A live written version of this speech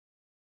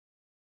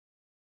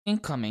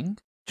Incoming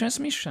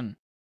transmission.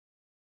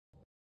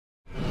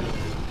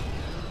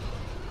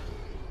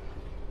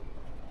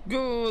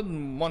 Good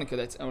morning,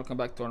 cadets, and welcome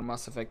back to our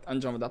Mass Effect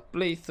Andromeda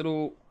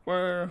playthrough,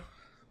 where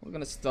we're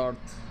gonna start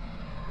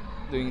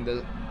doing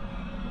the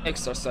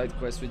extra side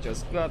quest we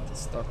just got,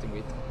 starting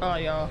with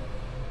Aya.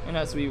 And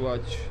as we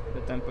watch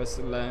the Tempest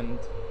land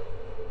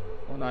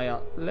on Aya,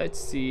 let's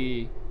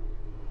see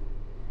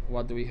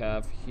what do we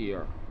have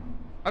here.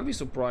 I'll be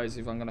surprised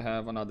if I'm gonna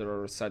have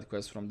another side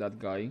quest from that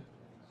guy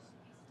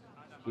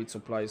with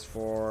supplies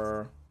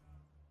for.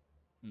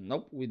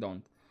 Nope, we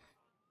don't.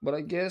 But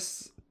I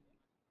guess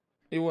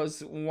it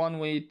was one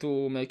way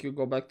to make you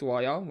go back to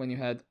Aya when you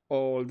had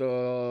all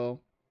the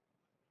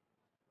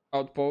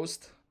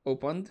outposts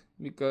opened,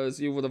 because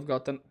you would have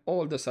gotten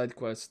all the side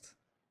quests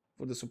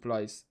for the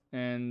supplies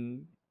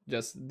and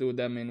just do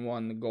them in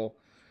one go.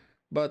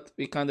 But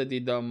we kind of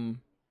did them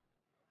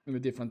in a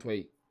different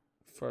way.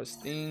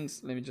 First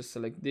things, let me just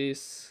select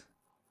this,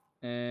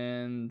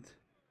 and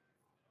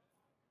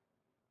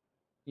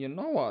you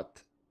know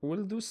what?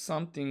 We'll do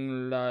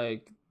something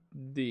like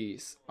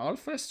this. I'll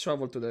fast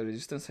travel to the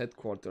Resistance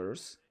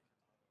headquarters,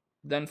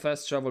 then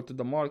fast travel to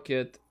the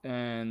market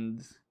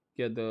and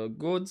get the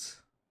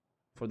goods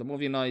for the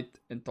movie night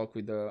and talk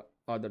with the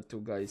other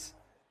two guys.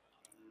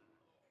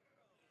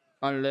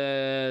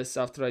 Unless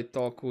after I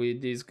talk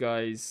with these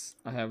guys,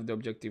 I have the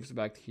objectives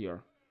back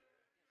here.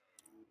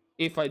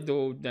 If I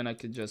do, then I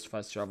could just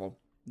fast travel.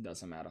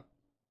 Doesn't matter.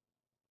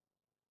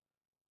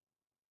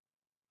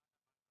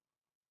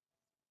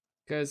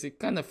 Because it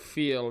kind of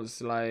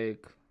feels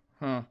like,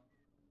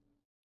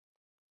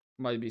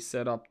 might be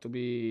set up to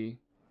be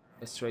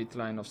a straight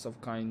line of some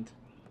kind.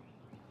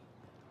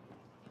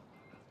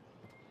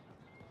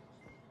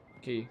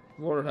 Okay,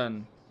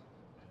 Warren.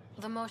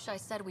 The Moshai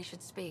said we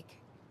should speak.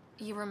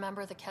 You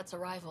remember the Ket's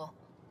arrival?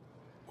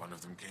 One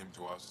of them came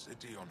to our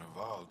city on a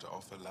vow to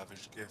offer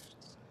lavish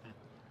gifts.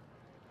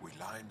 We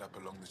lined up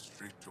along the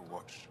street to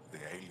watch the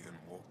alien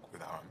walk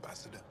with our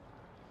ambassador.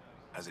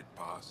 As it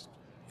passed,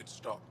 it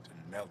stopped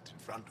and knelt in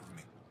front of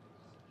me.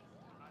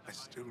 I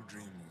still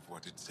dream of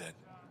what it said.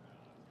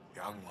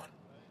 Young one,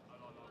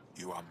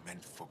 you are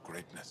meant for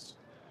greatness.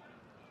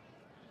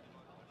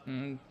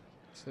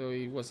 So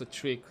it was a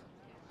trick.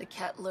 The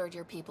Ket lured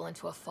your people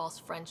into a false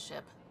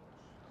friendship.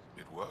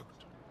 It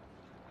worked.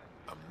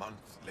 A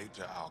month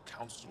later, our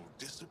council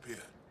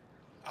disappeared.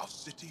 Our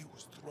city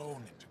was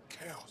thrown into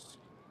chaos.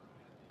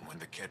 And when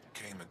the Ket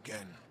came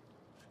again,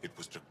 it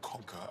was to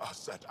conquer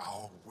us at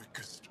our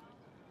weakest.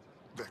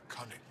 They're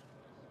cunning.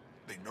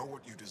 They know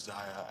what you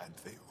desire and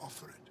they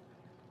offer it.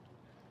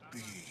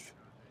 Be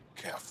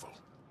careful.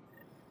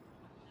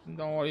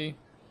 Don't worry,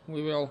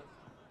 we will.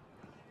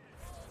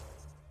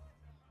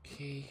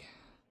 Okay,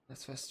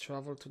 let's fast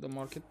travel to the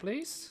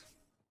marketplace.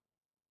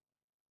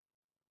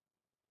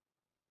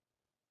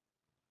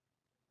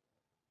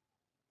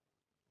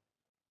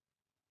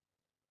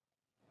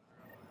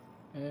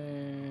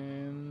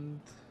 And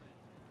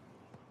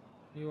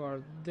you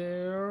are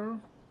there.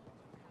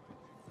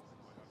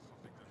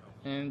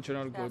 And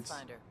general goods.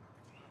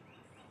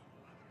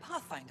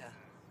 Pathfinder.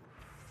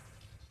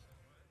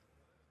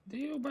 Do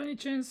you by any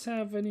chance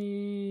have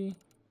any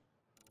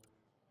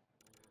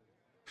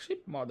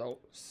ship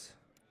models?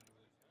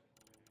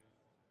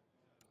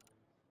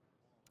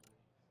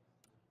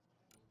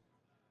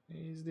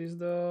 Is this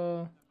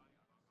the...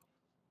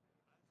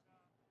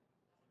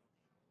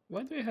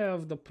 Why do we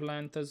have the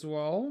plant as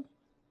well?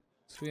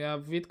 So we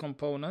have wheat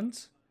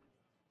components.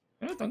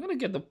 You know what? I'm gonna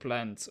get the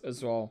plants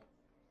as well.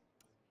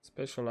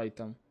 Special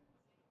item.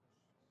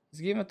 It's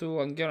given to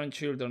Hungarian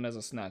children as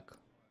a snack.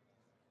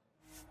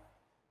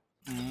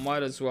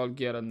 Might as well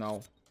get it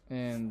now.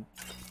 And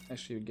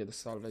actually get a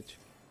salvage.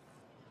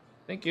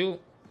 Thank you.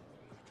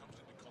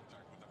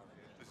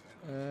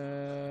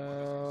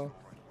 Where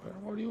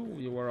were you?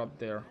 You were up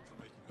there.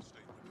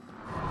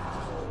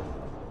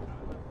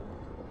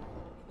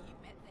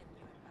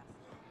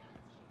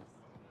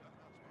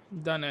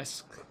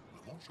 Danesk.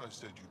 The Moshai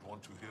said you'd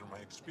want to hear my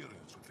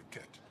experience with the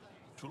Ket,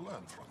 to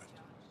learn from it.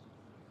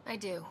 I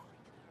do.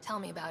 Tell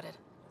me about it.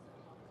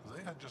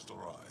 They had just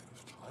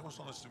arrived. I was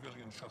on a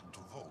civilian shuttle to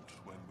Volt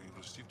when we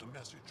received a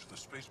message. The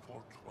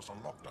spaceport was on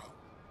lockdown.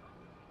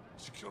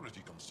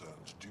 Security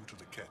concerns due to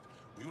the Ket.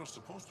 We were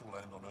supposed to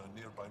land on a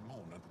nearby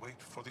moon and wait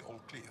for the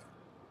all clear.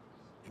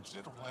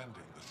 Instead of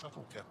landing, the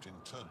shuttle captain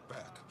turned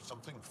back.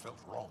 Something felt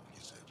wrong,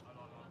 he said.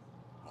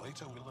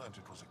 Later we learned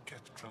it was a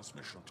Ket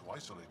transmission to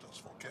isolate us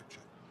for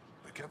capture.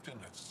 The captain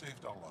had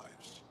saved our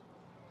lives.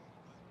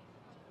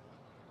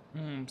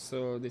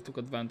 So they took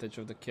advantage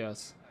of the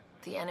chaos.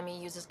 The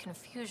enemy uses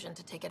confusion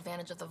to take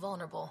advantage of the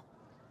vulnerable.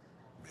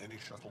 Many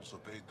shuttles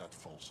obeyed that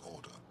false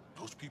order.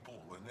 Those people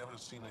were never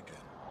seen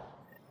again.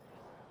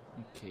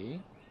 Okay.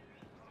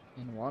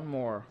 And one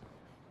more.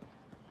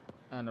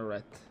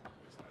 Anoret.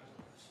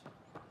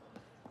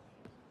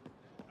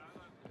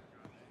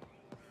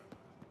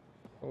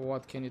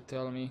 What can you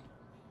tell me?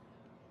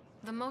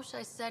 The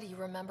Moshai said you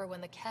remember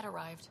when the Ket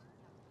arrived.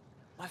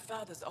 My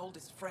father's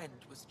oldest friend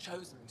was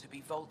chosen to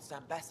be Volt's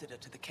ambassador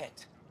to the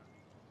Ket.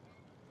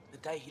 The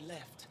day he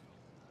left.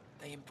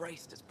 They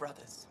embraced as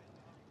brothers.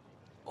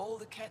 All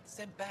the Ket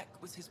sent back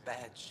was his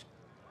badge.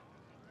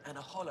 And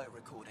a holo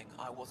recording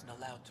I wasn't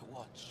allowed to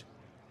watch.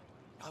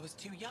 I was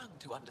too young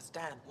to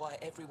understand why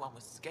everyone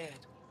was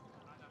scared.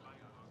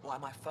 Why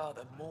my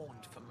father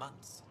mourned for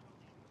months.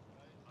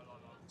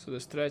 So the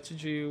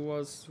strategy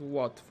was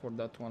what for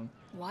that one?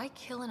 Why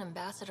kill an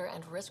ambassador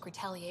and risk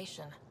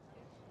retaliation?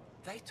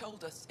 They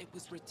told us it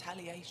was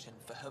retaliation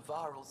for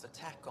Havarl's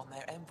attack on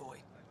their envoy.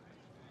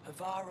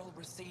 Havarl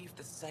received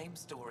the same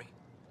story.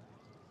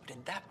 But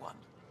in that one,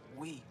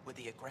 we were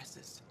the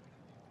aggressors.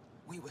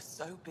 We were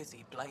so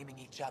busy blaming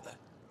each other.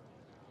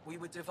 We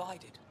were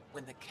divided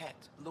when the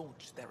Ket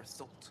launched their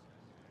assault.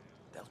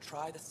 They'll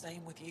try the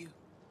same with you.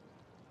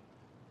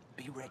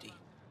 Be ready.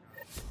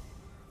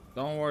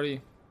 Don't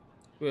worry,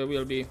 we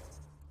will be.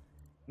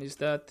 Is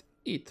that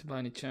it by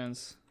any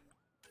chance?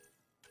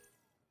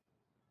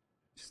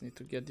 Just need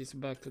to get this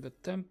back to the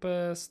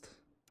Tempest.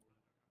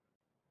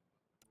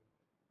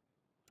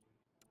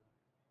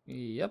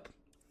 Yep.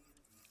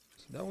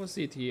 So that was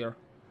it here.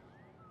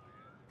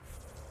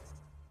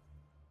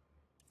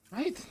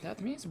 Right,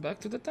 that means back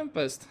to the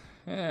Tempest.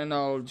 And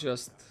I'll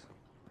just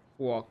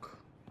walk,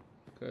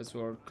 because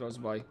we're close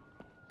by.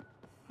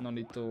 No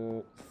need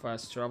to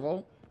fast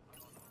travel.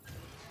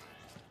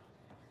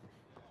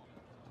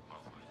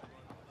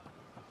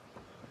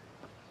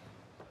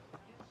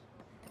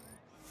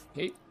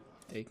 Okay,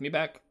 take me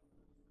back.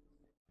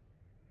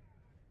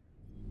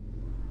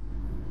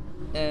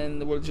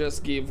 And we'll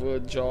just give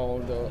Joel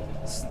the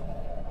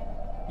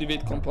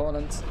vivid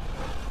components.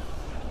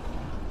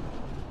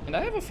 And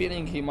I have a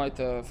feeling he might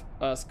have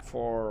asked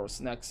for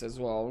snacks as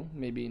well,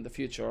 maybe in the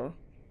future,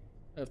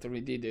 after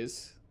we did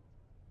this.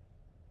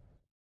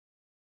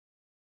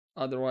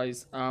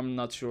 Otherwise, I'm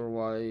not sure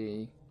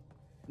why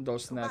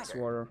those snacks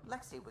were...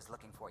 Lexi was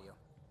looking for you.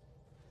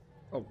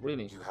 Oh,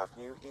 really? You have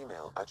new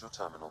email at your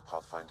terminal,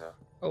 Pathfinder.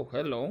 Oh,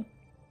 hello.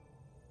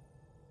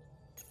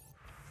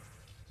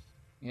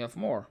 You have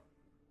more.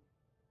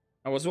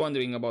 I was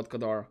wondering about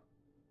Kadara.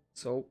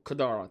 So,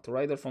 Kadara, to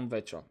Ryder from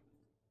Vecha.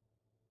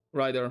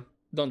 Ryder,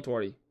 don't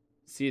worry.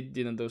 Sid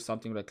didn't do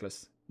something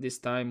reckless. This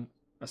time,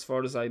 as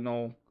far as I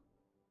know...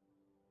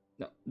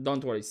 No,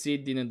 don't worry.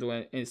 Sid didn't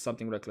do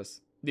something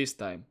reckless. This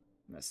time,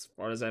 as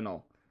far as I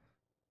know.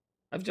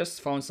 I've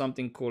just found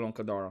something cool on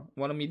Kadara.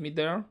 Wanna meet me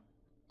there?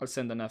 I'll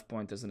send an F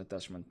point as an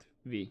attachment.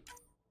 V.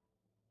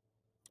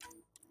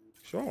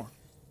 Sure.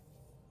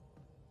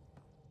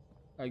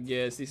 I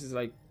guess this is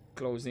like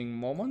closing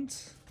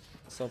moments.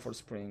 Sulphur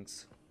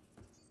Springs.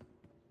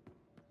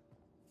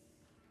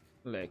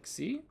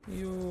 Lexi,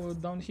 you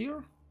down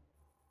here?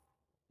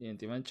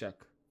 Didn't even check.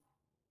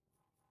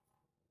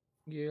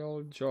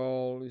 Gil,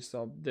 Joel is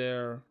up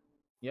there.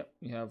 Yep,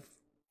 we have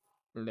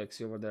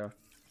Lexi over there.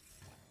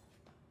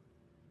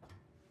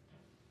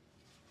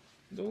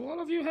 Do all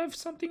of you have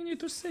something new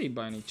to say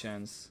by any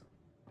chance?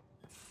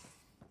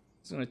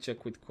 Just gonna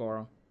check with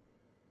Cora.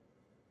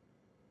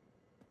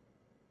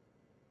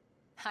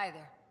 Hi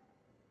there.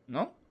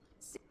 No?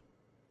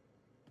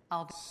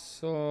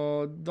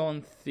 So,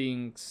 don't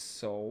think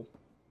so.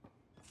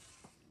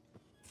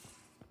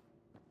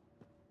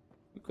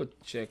 We could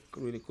check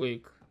really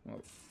quick.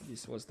 Oh,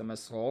 this was the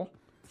mess hall.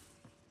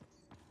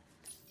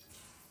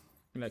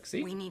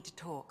 Lexi? We need to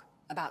talk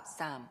about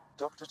Sam.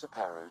 Dr.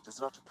 Taparo does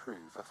not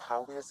approve of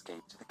how we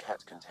escaped the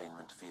Ket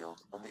containment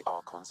field on the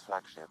Archon's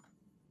flagship.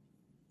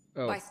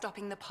 Oh. By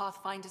stopping the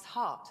Pathfinder's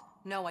heart.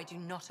 No, I do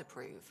not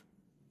approve.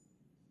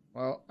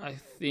 Well, I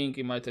think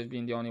it might have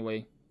been the only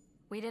way.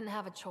 We didn't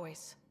have a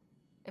choice.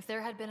 If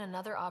there had been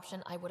another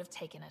option, I would have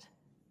taken it.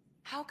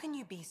 How can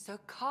you be so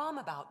calm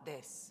about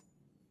this?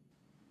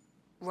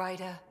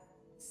 Ryder,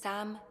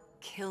 Sam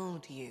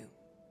killed you.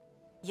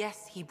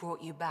 Yes, he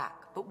brought you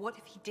back, but what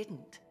if he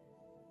didn't?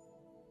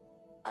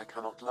 I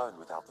cannot learn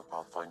without the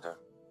Pathfinder.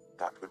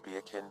 That would be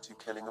akin to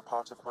killing a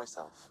part of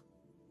myself.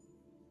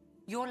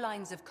 Your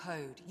lines of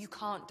code, you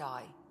can't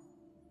die.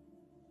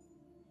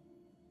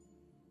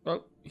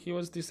 Well, he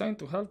was designed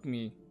to help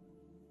me.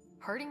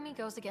 Hurting me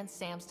goes against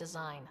Sam's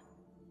design.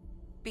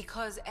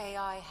 Because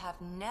AI have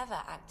never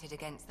acted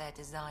against their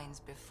designs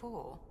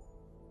before.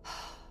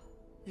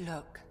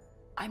 Look,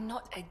 I'm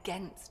not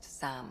against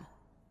Sam.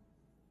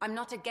 I'm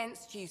not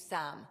against you,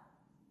 Sam.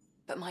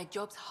 But my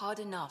job's hard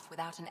enough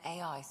without an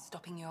AI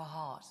stopping your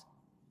heart.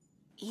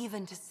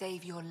 Even to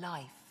save your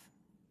life.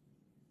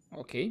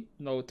 Okay,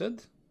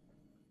 noted.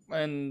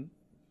 And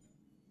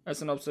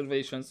as an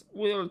observation,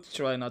 we'll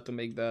try not to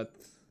make that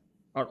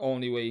our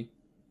only way.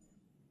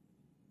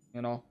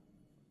 You know,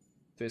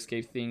 to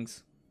escape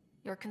things.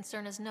 Your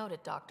concern is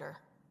noted, Doctor.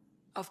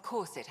 Of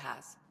course it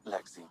has.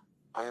 Lexi,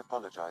 I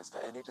apologize for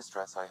any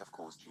distress I have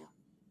caused you.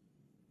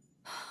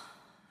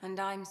 And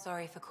I'm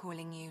sorry for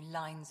calling you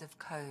lines of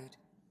code.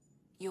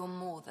 You're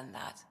more than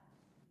that.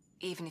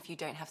 Even if you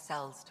don't have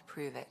cells to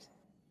prove it.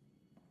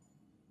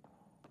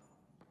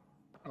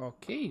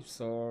 Okay,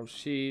 so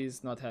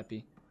she's not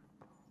happy.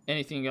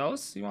 Anything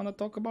else you want to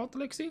talk about,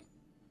 Lexi?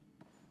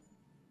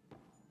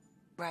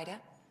 Ryder?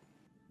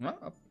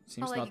 No,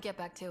 seems I'll let not. you get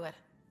back to it.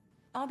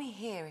 I'll be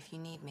here if you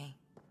need me.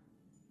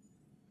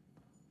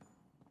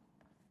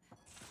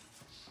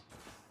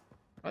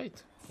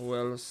 Right. Who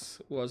else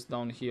was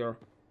down here?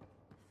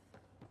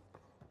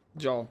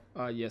 Joe.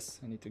 Ah, yes.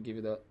 I need to give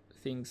you the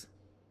things.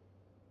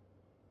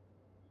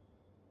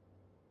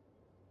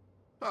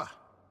 Ah,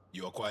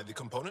 you acquired the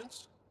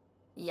components?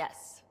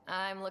 Yes,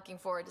 I'm looking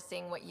forward to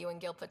seeing what you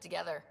and Gil put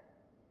together.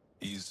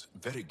 He's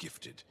very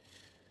gifted.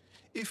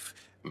 If,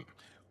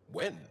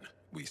 when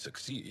we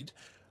succeed,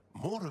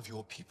 more of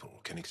your people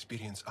can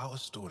experience our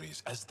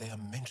stories as they are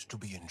meant to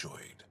be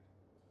enjoyed.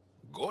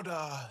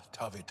 Goda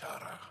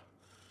Tavitara.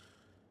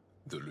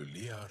 The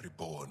Lulia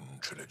Reborn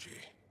trilogy.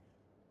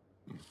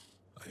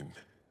 I'm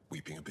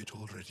weeping a bit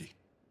already.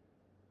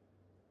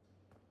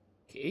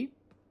 Okay.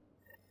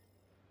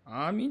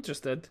 I'm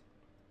interested.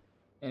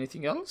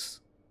 Anything else?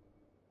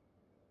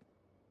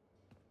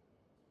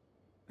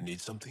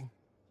 Need something?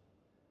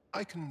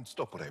 I can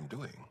stop what I'm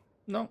doing.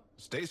 No.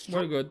 Stay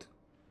strong. We're good.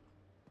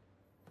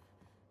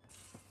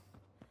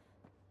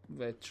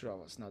 Vetra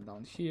was not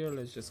down here.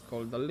 Let's just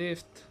call the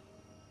lift.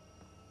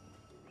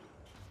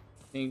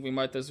 Think we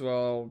might as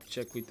well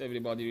check with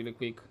everybody really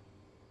quick.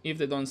 If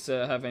they don't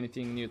have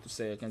anything new to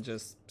say, I can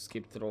just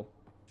skip through.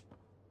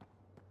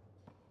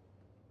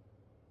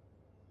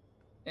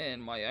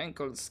 And my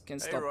ankles can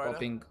stop Ryder.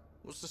 popping.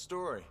 What's the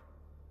story?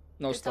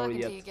 No Good story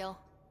talking yet. to you, Gil.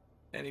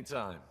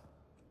 Anytime.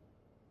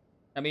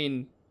 I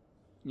mean,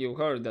 you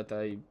heard that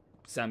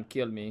Sam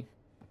killed me.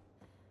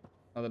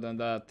 Other than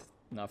that,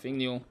 nothing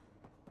new.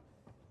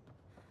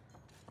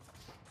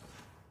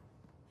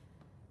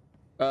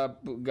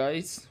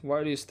 Guys, why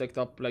are you stacked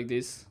up like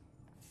this?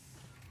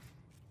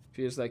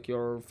 Feels like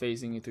you're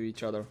facing into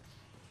each other.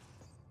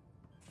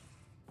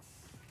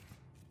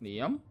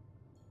 Liam?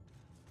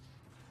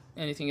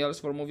 Anything else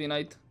for movie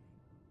night?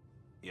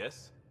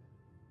 Yes?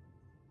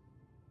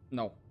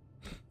 No.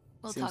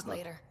 We'll Seems talk not.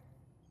 later.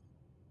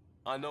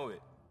 I know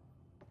it.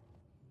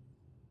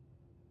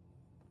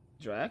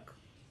 Drac?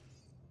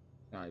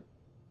 I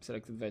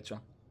selected Vetra.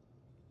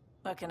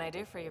 What can I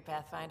do for you,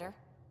 Pathfinder?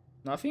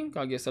 Nothing?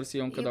 I guess I'll see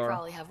you on You Kadara.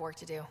 probably have work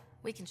to do.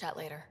 We can chat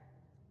later.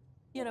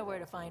 You know where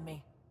to find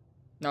me.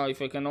 Now,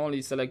 if I can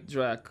only select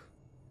Drac.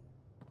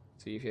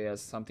 See if he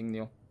has something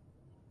new.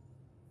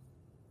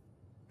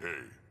 Hey,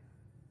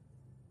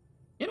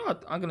 You know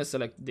what? I'm gonna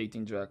select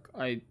dating Drac.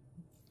 I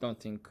don't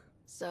think.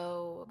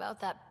 So, about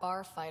that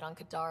bar fight on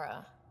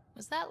Kadara,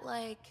 was that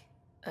like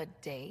a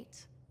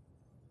date?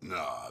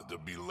 nah,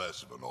 there'd be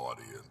less of an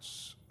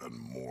audience and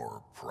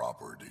more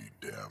property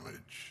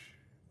damage.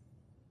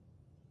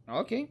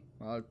 Okay,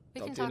 I'll We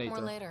talk can to you talk later.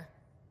 more later.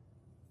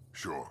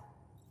 Sure.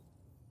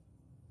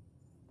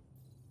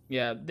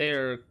 Yeah,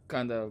 they're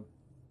kinda...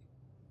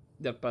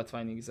 Their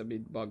pathfinding is a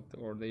bit bugged,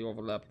 or they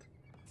overlapped.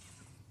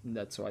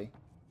 That's why.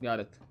 Got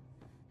it.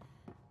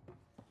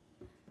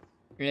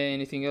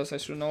 Anything else I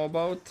should know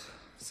about?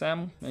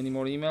 Sam? Any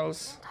more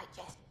emails?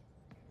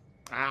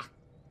 Ah!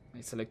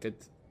 I selected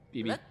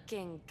BB.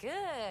 Looking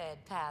good,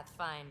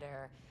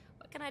 Pathfinder.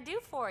 What can I do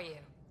for you?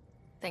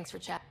 Thanks for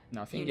chat.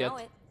 Nothing You yet. know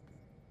it.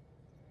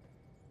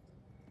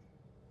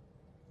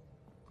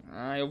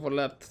 I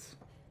overlapped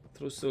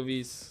through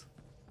Suvi's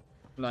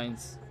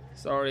lines.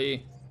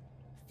 Sorry.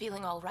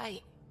 Feeling all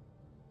right.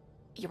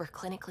 You were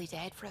clinically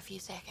dead for a few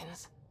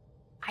seconds.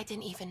 I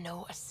didn't even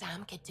know a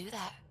Sam could do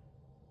that.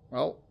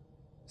 Well,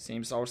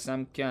 seems our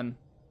Sam can.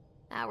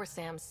 Our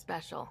Sam's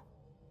special.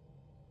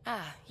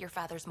 Ah, your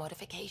father's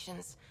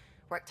modifications.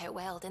 Worked out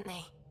well, didn't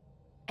they?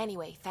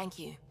 Anyway, thank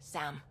you,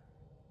 Sam,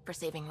 for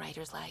saving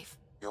Ryder's life.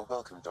 You're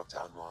welcome, Dr.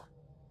 Anwar.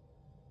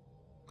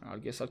 I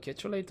guess I'll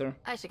catch you later.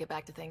 I should get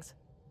back to things.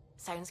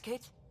 Sounds good?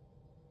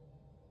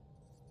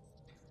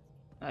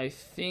 I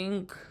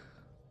think...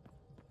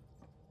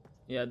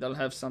 Yeah, they'll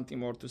have something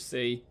more to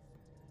say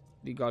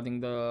regarding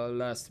the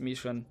last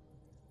mission.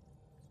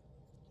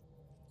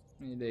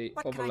 They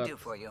What overlap. can I do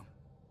for you?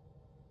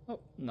 Oh,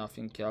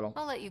 nothing, Callow.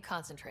 I'll let you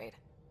concentrate.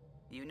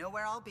 You know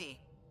where I'll be.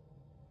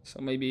 So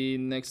maybe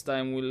next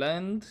time we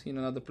land in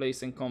another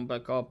place and come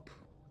back up,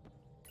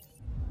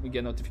 we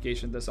get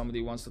notification that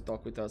somebody wants to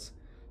talk with us.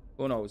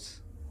 Who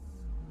knows?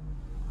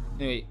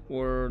 Anyway,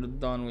 we're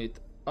done with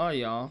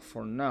Aya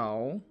for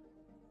now.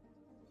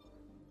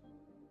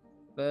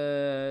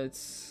 I'm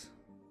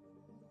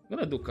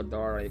gonna do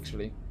Kadara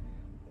actually.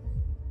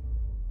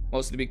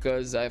 Mostly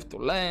because I have to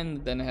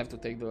land, then I have to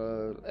take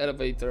the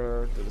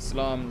elevator to the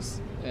slums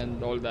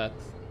and all that.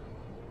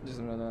 Just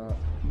gonna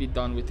be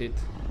done with it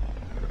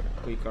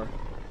quicker.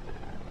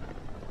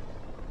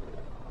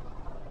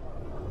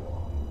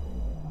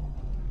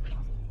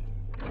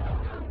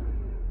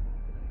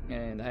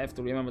 And I have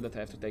to remember that I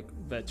have to take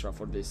Vetra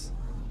for this.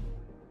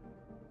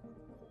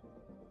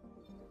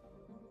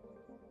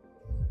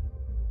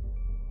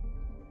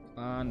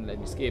 And let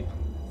me skip.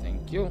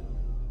 Thank you.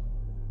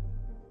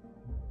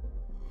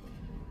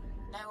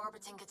 Now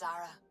orbiting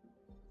Kadara.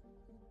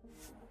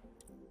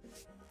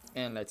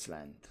 And let's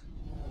land.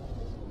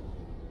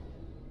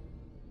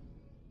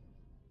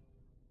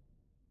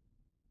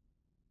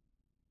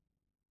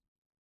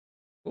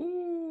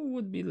 Who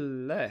would be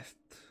left?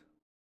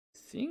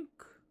 Think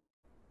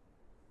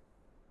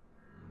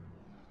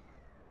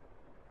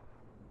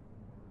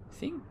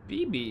think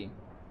BB.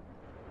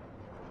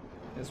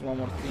 There's one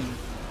more thing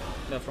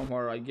left from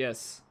her, I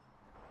guess.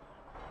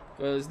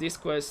 Because this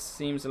quest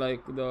seems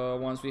like the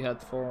ones we had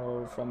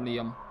from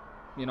Liam,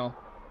 you know.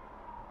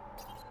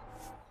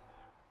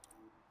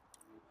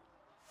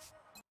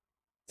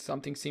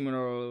 Something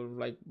similar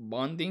like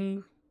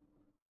bonding.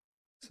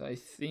 So I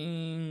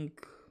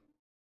think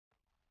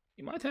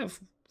you might have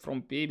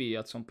from PB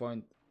at some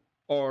point.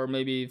 Or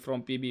maybe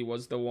from PB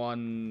was the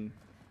one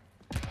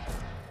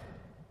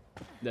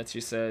that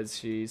she says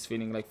she's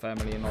feeling like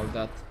family and all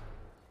that.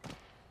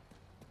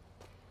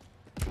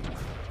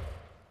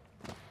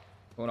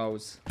 Who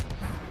knows?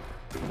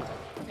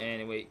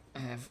 Anyway, I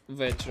have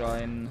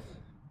Vetra and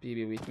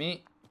PB with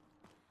me.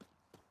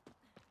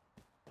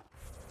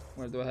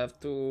 Where do I have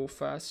to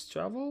fast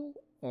travel?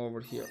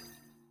 Over here.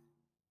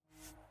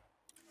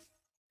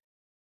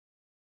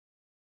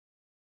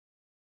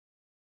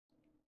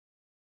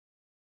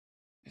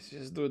 Let's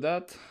just do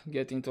that.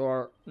 Get into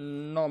our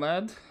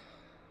Nomad,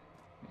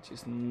 which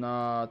is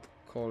not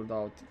called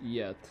out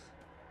yet.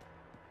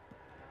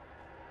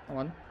 Come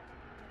on.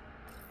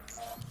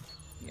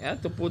 You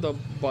had to put a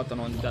button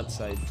on that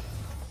side.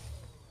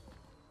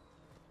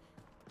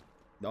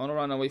 Don't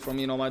run away from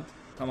me, Nomad.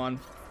 Come on.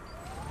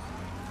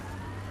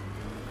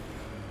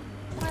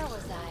 Where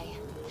was I?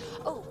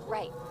 Oh,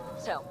 right.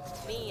 So,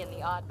 me and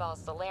the oddball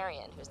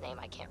Solarian, whose name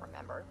I can't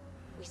remember,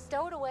 we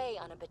stowed away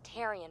on a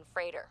Batarian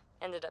freighter.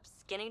 Ended up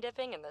skinny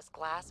dipping in this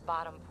glass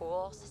bottom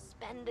pool,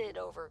 suspended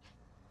over...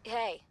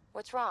 Hey,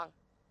 what's wrong?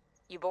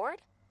 You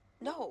bored?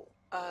 No,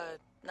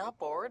 not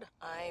bored.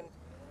 I'm...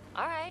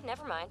 Alright,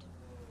 never mind.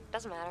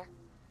 Doesn't matter.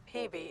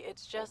 PB,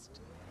 it's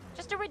just...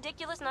 Just a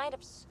ridiculous night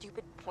of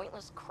stupid,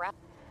 pointless crap.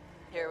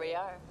 Here we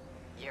are.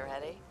 You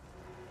ready?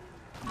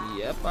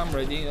 Yep, I'm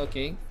ready.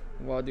 Okay.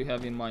 What do you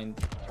have in mind,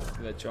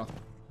 Vetra?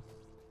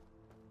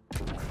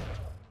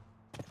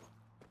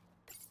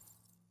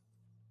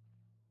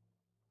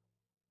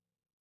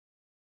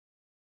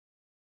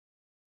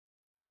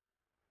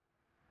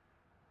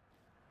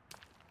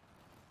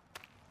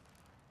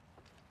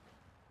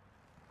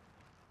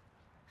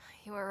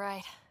 You were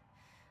right.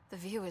 The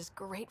view is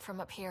great from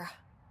up here.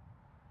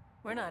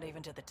 We're not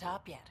even to the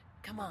top yet.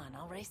 Come on,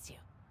 I'll race you.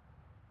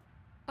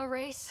 A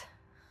race?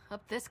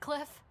 Up this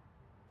cliff?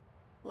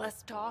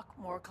 Less talk,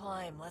 more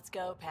climb. Let's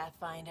go,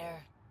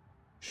 Pathfinder.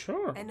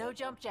 Sure. And no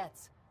jump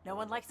jets. No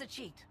one likes a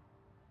cheat.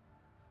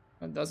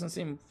 That doesn't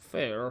seem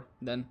fair,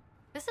 then.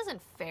 This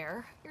isn't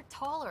fair. You're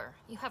taller.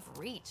 You have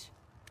reach.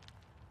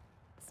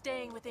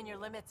 Staying within your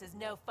limits is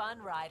no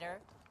fun, Ryder.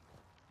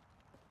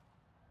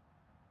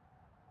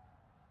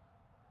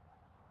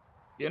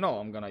 You know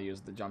I'm gonna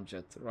use the jump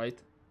jet, right?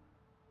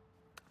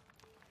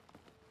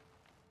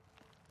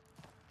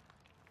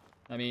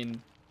 I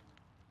mean...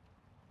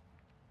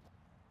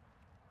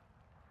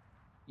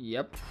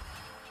 Yep.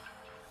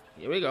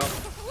 Here we go.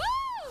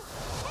 Woo!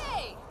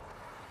 Hey!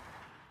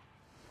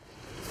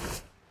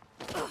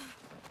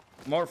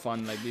 More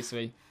fun like this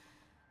way.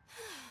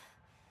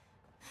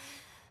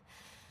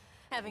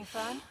 Having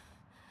fun?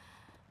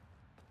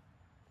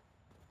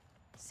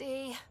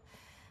 See?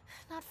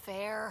 Not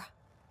fair.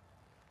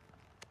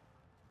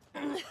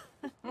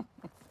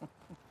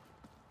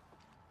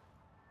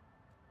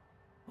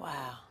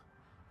 Wow.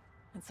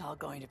 It's all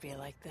going to be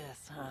like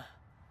this, huh?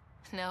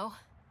 No.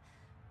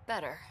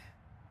 Better.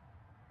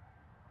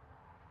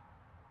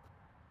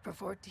 For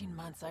 14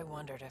 months, I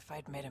wondered if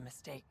I'd made a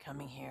mistake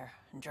coming here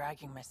and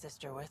dragging my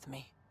sister with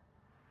me.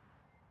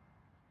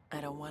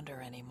 I don't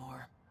wonder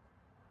anymore.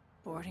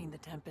 Boarding the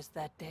Tempest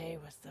that day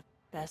was the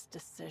best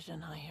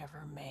decision I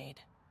ever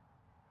made.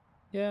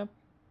 Yeah.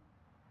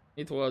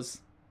 It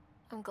was.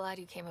 I'm glad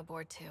you came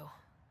aboard too.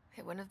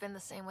 It wouldn't have been the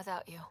same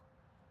without you.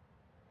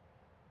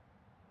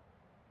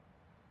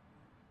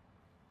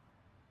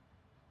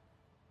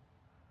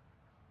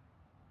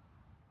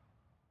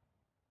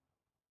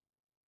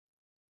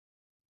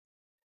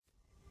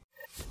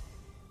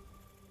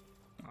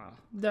 Ah,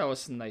 that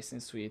was nice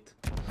and sweet.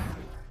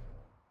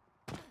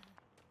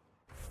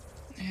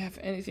 Have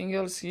anything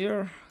else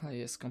here? Ah,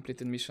 yes,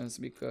 completed missions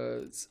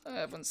because I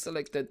haven't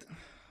selected.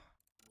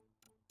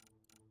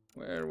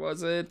 Where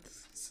was it?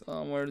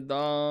 Somewhere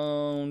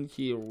down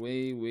here.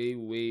 Way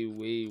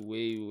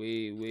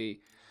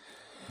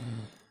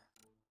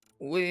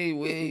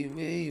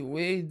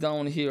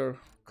down here.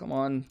 Come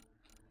on.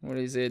 Where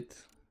is it?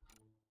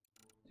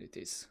 It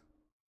is.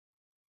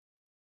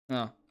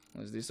 Ah,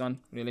 what's this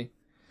one? Really?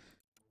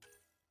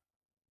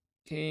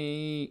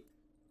 Okay.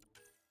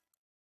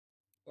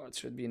 What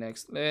should be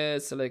next?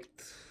 Let's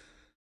select...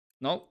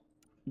 No.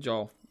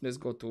 Joe. Let's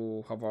go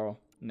to Havaro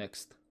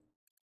next.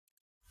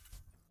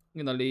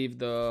 I'm gonna leave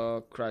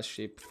the crash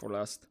ship for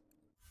last.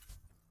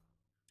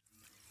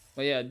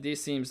 But yeah,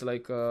 this seems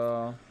like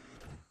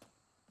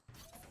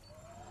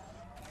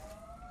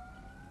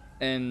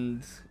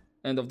end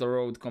of the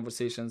road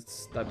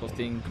conversations type of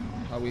thing,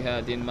 how we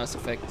had in Mass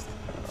Effect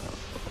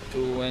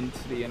 2 and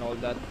 3 and all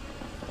that.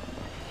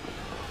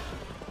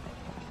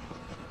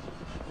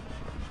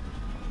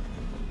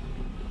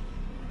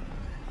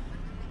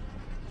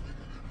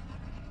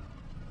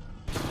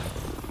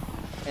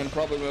 And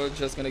probably we're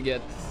just gonna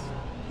get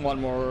one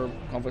more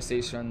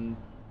conversation,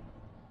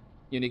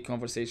 unique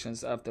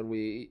conversations after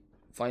we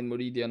find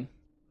Meridian.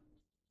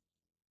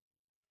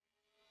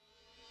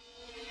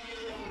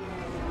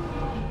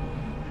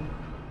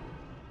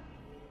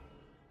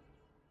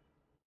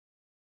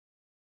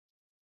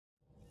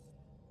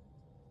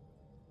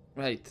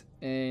 Right,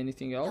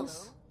 anything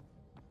else?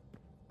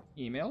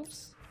 Hello?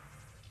 Emails?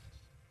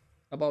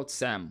 About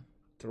Sam,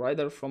 the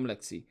writer from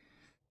Lexi.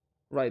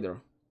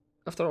 Ryder,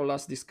 after our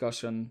last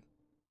discussion,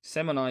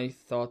 Sam and I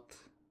thought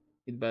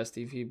it best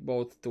if we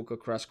both took a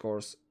crash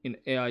course in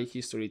AI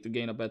history to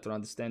gain a better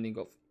understanding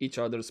of each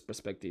other's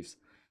perspectives.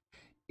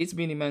 It's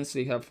been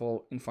immensely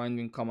helpful in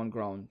finding common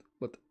ground,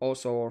 but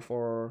also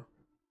for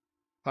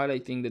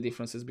highlighting the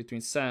differences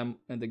between Sam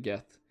and the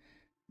Geth.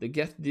 The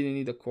Geth didn't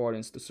need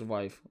Aquarians to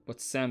survive, but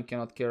Sam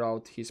cannot carry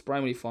out his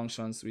primary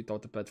functions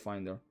without a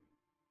Pathfinder.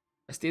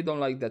 I still don't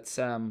like that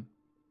Sam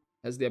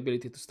has the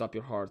ability to stop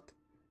your heart,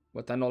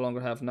 but I no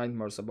longer have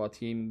nightmares about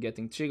him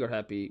getting trigger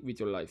happy with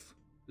your life.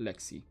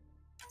 Lexi.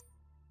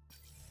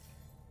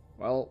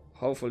 Well,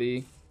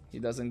 hopefully he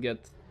doesn't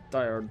get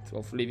tired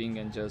of living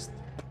and just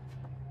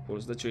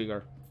pulls the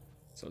trigger,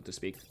 so to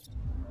speak.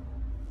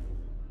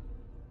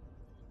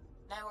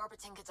 Now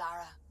orbiting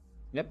Kadara.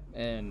 Yep,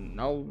 and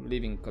now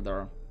leaving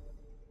Kadara.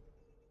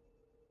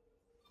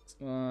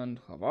 And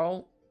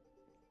Haval.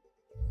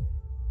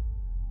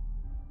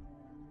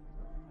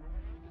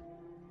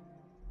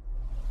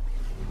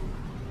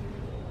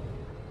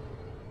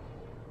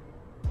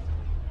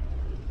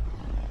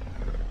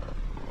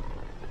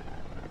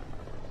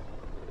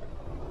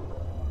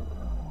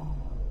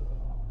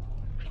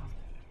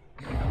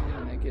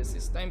 I guess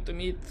it's time to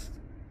meet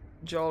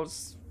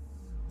Joel's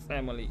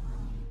family.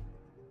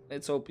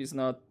 Let's hope it's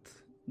not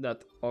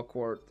that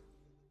awkward.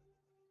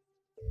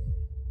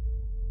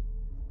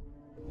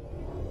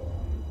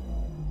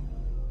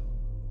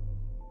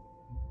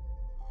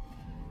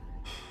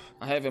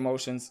 I have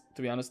emotions,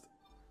 to be honest.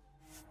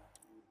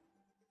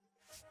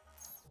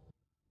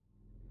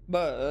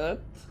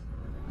 But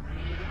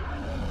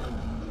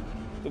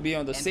to be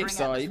on the safe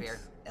side,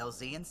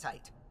 LZ in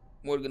sight.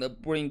 We're gonna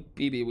bring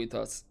PB with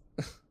us.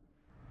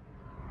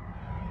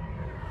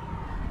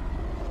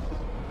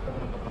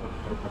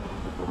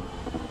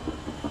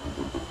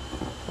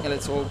 And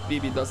let's hope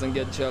PB doesn't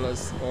get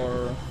jealous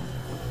or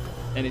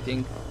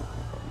anything.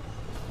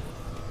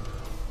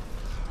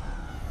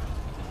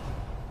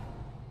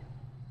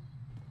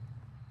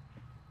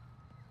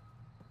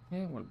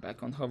 Yeah, we're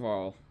back on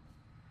Haval.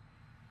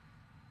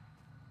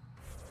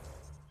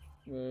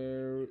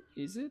 Where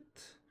is it?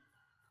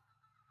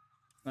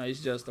 No, it's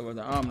just over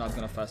there. I'm not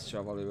gonna fast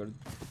travel, we were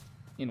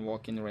in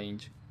walking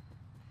range.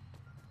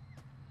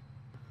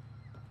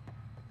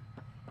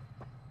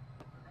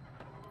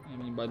 I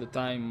mean, by the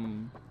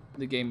time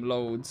the game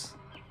loads,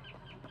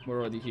 we're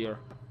already here.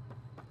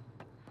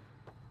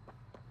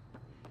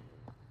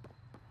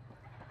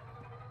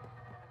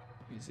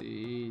 Is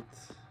it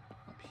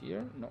up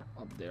here? No,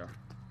 up there.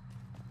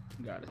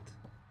 Got it.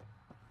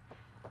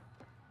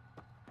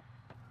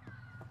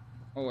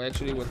 Oh,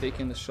 actually, we're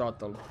taking the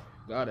shuttle.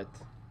 Got it.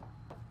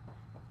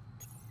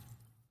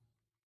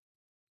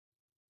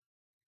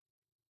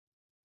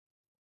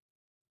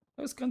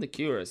 I was kind of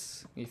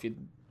curious if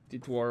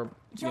it were,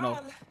 you know,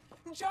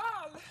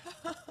 Jarl!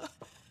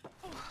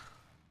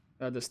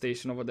 at the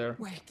station over there.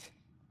 Wait.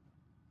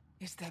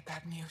 Is there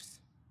bad news?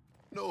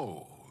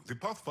 No, the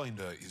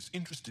Pathfinder is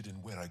interested in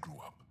where I grew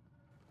up.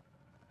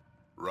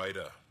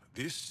 Ryder,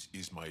 this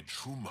is my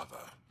true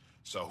mother,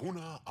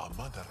 Sahuna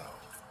Amadara.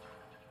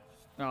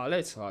 Oh,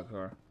 let's hug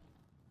her.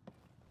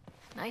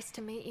 Nice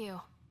to meet you.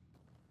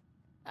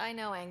 I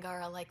know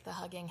Angara liked the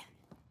hugging.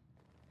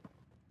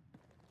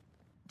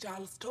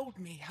 Giles told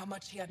me how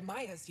much he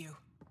admires you.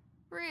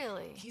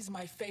 Really? He's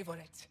my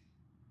favorite.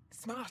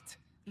 Smart,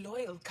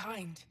 loyal,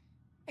 kind.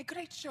 A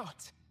great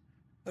shot.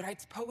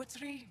 Writes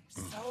poetry,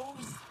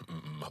 sews.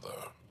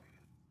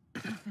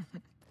 Mother.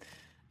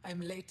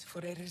 I'm late for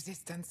a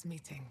resistance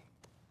meeting.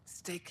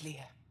 Stay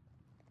clear.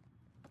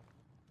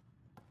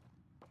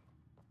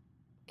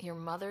 Your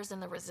mother's in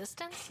the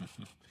Resistance?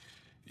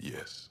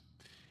 Yes.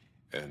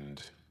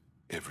 And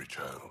every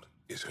child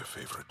is her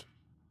favorite.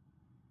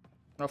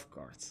 Of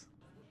course.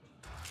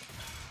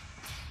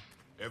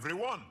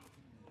 Everyone,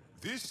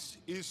 this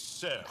is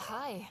Sarah.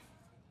 Hi.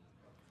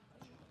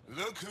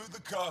 Look who the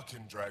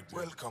Karkin dragged in.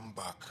 Welcome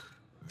back.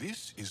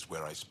 This is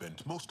where I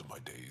spent most of my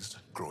days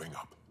growing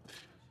up.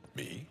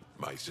 Me,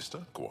 my sister,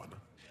 Koana,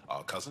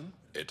 our cousin,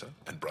 Etta,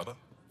 and brother,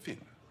 Finn.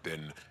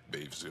 Then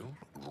Bavzil,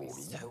 Rolu.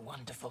 So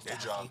wonderful to Hey,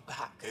 have Jarl. you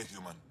back. Hey,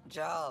 human.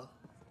 Jarl,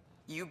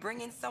 you bring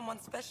in someone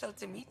special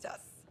to meet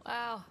us.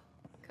 Wow.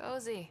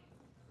 Cozy.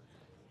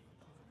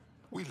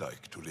 We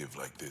like to live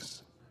like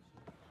this.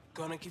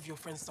 Gonna give your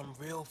friends some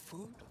real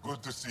food?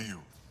 Good to see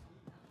you.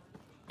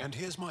 And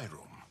here's my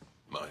room.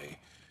 My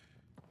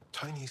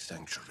tiny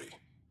sanctuary.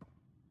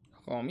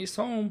 Home is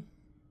home.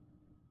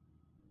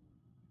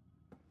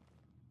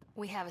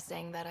 We have a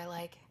saying that I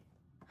like.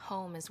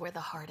 Home is where the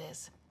heart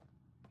is.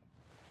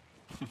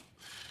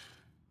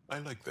 I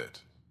like that.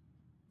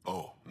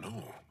 Oh,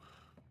 no.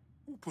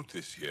 Who put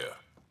this here?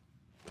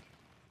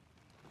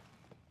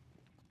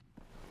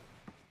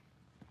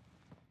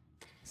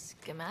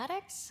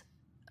 Schematics?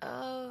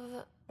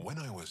 Of... When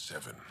I was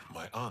 7,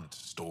 my aunt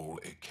stole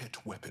a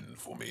Ket weapon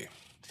for me.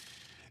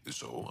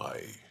 So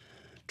I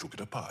took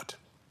it apart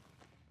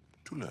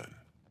to learn.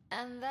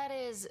 And that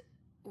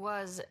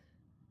was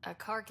a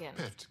Karkin.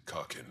 Pet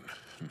Karkin.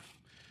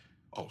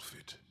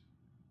 Alfit.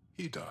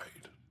 He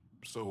died.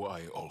 So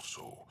I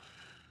also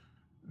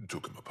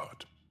took him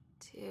apart.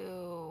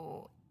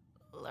 To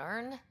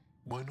learn?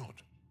 Why not?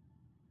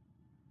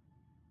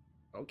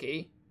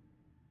 Okay.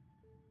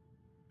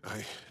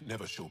 I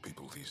never show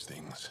people these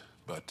things,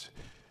 but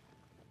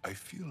I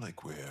feel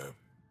like we're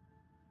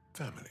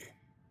family.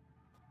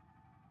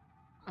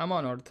 I'm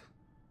honored.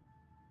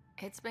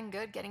 It's been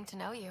good getting to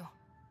know you.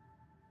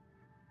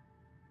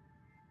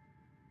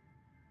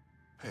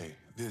 Hey,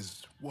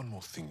 there's one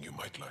more thing you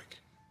might like.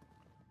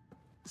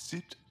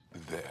 Sit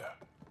there.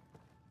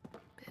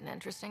 Been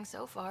interesting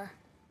so far.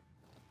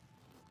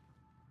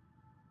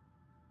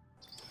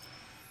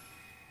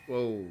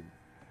 Whoa.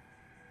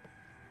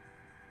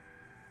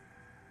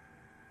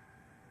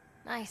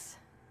 Nice.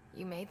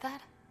 You made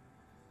that?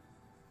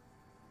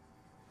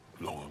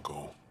 Long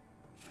ago.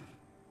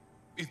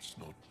 It's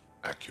not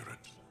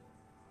accurate.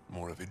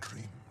 More of a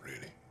dream,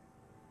 really.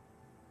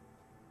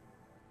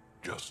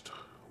 Just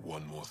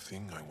one more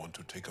thing I want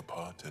to take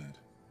apart and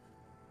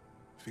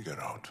figure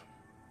out.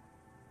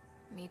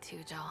 Me too,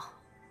 Jal.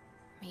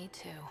 Me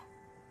too.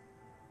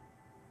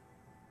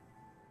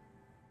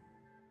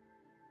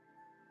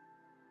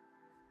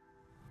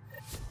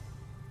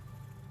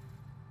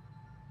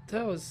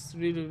 That was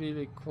really,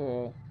 really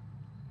cool.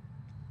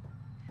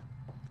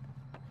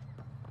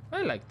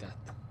 I like that.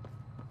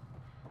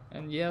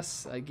 And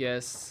yes, I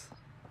guess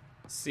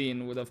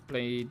scene would have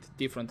played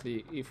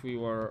differently if we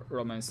were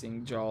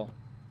romancing Joel.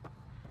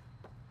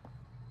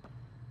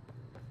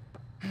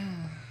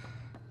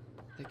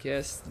 I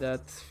guess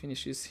that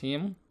finishes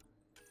him,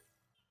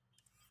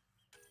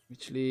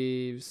 which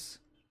leaves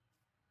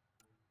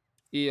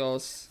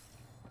Eos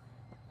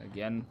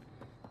again,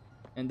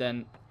 and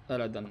then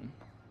Aladdin.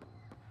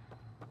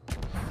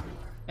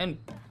 And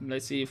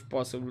let's see if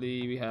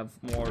possibly we have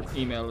more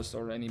emails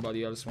or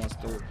anybody else wants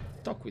to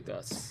talk with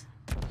us.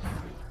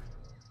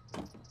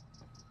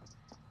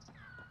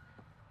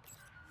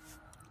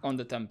 On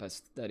the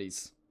Tempest, that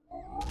is.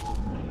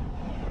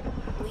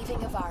 Leaving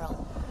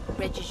Avarl.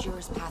 Ridge is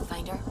yours,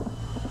 Pathfinder.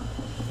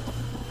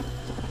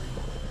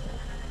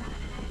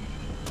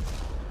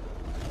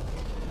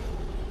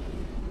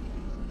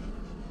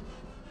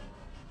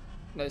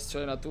 Let's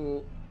try not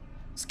to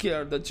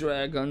scare the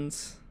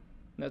dragons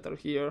that are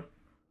here.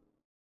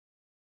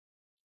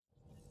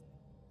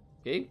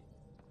 Okay.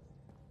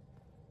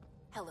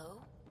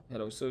 Hello?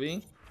 Hello,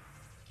 Suvi.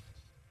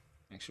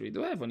 Actually,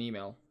 do I have an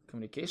email?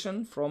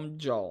 Communication from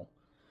Joel.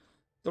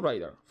 The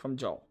Ryder, from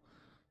Joel.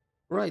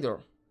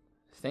 Ryder,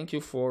 thank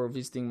you for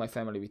visiting my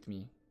family with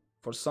me.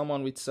 For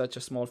someone with such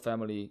a small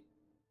family,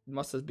 it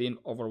must have been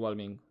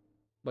overwhelming,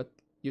 but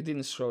you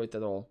didn't show it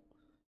at all.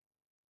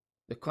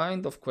 The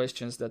kind of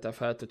questions that I've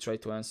had to try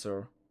to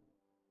answer.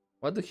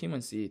 What do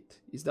humans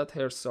eat? Is that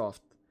hair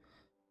soft?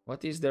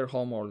 What is their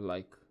homeworld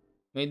like?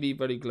 Made me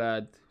very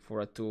glad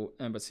for our 2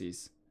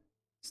 embassies.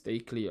 Stay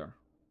clear,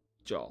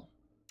 Joel.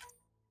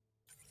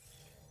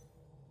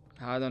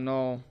 I don't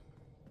know.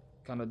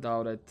 Kinda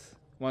doubt it.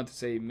 Want to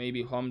say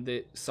maybe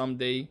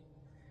someday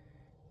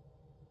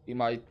we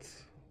might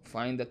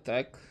find a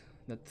tech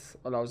that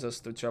allows us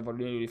to travel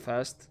really, really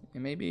fast,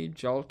 and maybe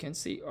Joel can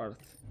see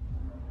Earth.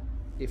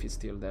 If it's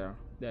still there,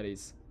 that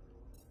is.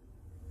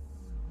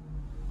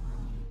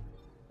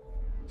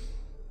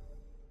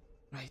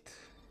 Right.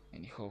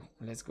 Anyhow,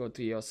 let's go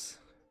to Eos,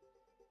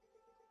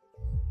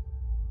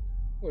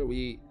 where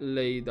we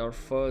laid our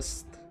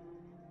first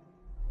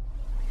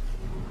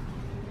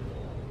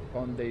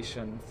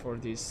foundation for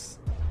this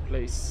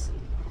place.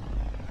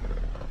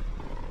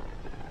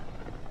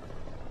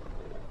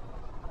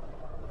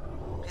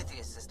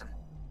 Pythias system,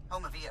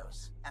 home of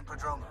Eos and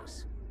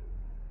Prodromos.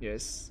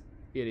 Yes,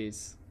 it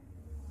is.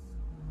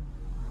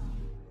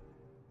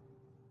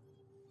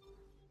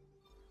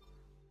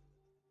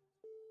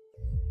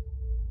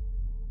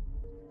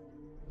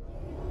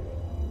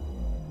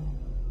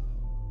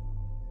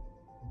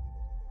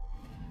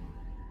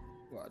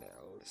 What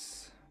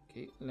else?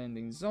 Okay,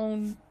 landing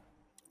zone.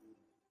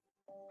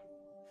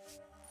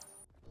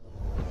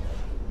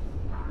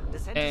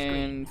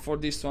 And for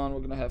this one,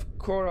 we're gonna have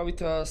Cora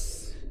with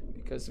us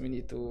because we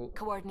need to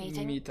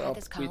meet up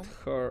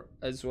with her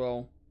as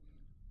well.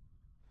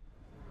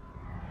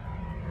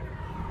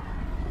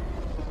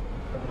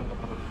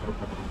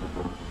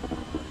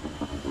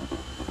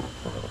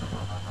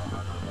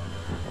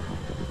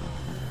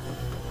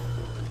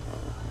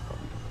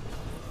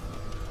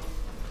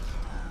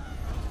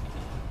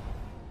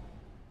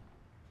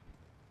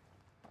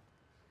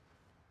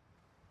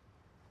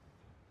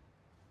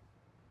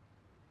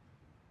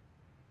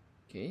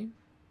 Okay.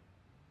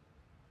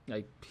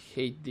 I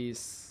hate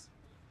this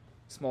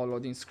small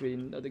loading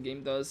screen that the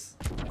game does.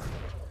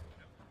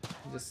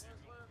 just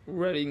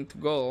ready to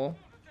go.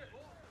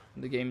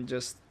 The game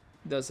just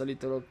does a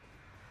little,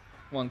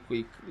 one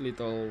quick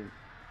little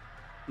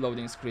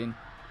loading screen.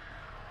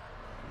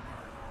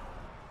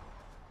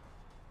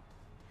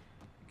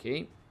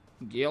 Okay,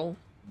 jail.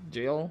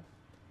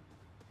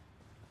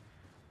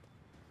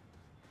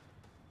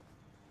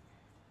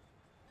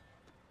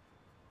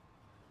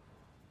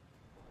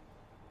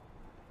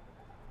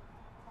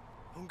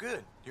 I'm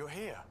good. You're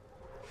here.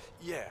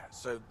 Yeah,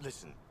 so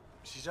listen,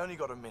 she's only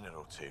got a minute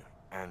or two,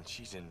 and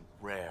she's in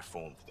rare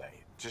form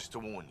today, just to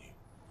warn you.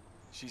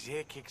 She's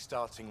here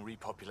kickstarting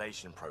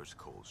repopulation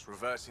protocols,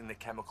 reversing the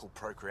chemical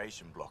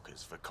procreation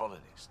blockers for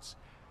colonists.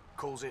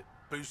 Calls it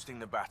boosting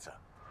the batter.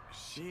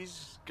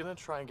 She's gonna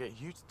try and get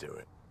you to do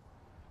it.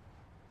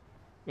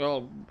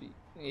 Well,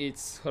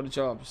 it's her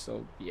job,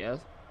 so yeah.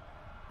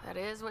 That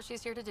is what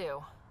she's here to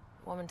do.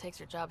 Woman takes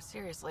her job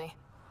seriously.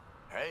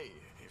 Hey,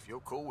 if you're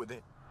cool with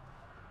it.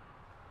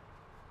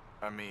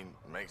 I mean,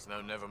 makes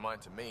no never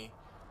mind to me.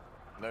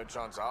 No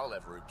chance I'll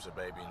ever oops a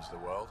baby into the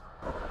world.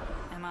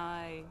 Am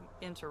I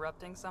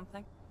interrupting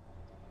something?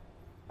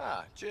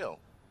 Ah, Jill.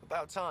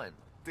 About time.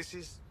 This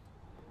is...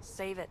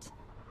 Save it.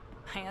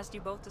 I asked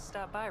you both to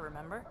stop by,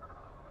 remember?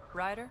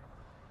 Ryder,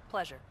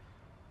 pleasure.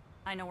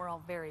 I know we're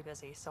all very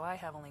busy, so I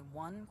have only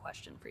one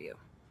question for you.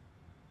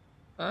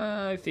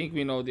 I think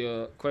we know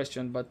the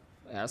question, but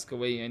ask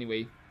away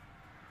anyway.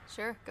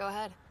 Sure, go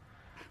ahead.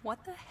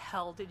 What the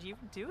hell did you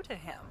do to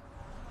him?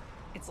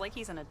 It's like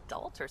he's an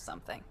adult or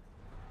something.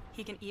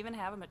 He can even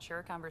have a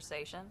mature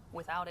conversation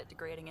without it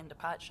degrading into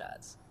pot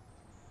shots.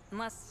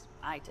 Unless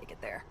I take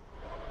it there.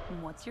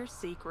 What's your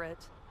secret?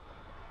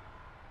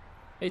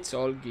 It's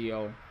all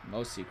Gio,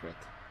 no secret.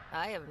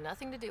 I have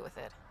nothing to do with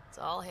it. It's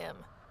all him.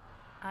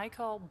 I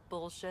call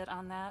bullshit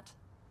on that.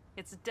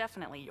 It's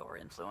definitely your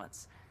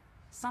influence.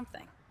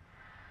 Something.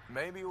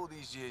 Maybe all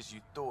these years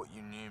you thought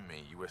you knew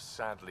me, you were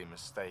sadly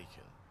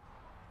mistaken.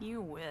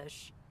 You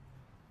wish.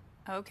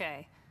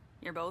 Okay,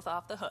 you're both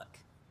off the hook.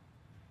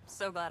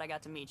 So glad I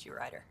got to meet you,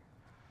 Ryder.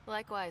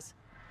 Likewise.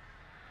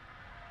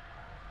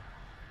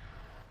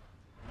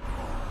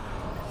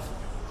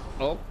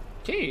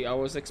 Okay, I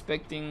was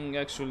expecting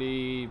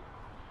actually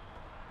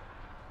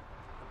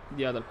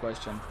the other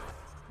question.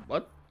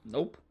 What?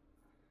 Nope.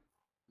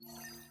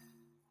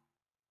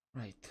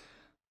 Right.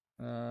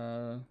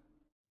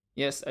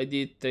 Yes, I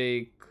did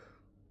take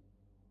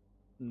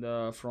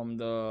from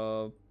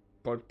the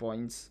perk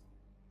points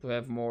to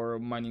have more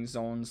mining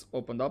zones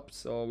opened up,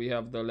 so we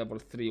have the level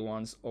 3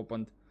 ones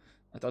opened.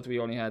 I thought we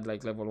only had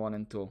like level 1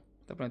 and 2.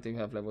 Apparently we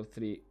have level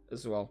 3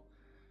 as well.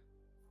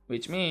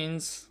 Which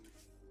means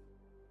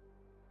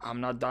I'm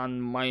not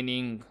done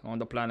mining on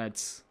the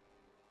planets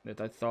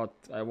that I thought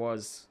I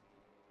was.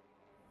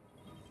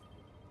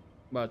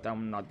 But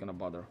I'm not gonna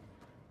bother.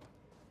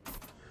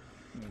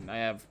 I mean, I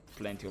have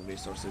plenty of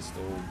resources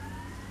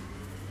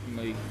to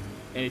make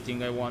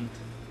anything I want.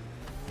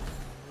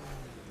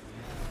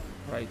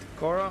 Right,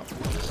 Cora.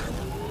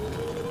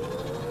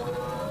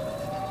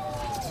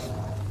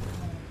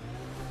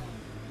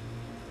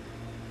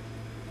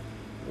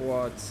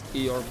 What's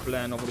your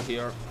plan over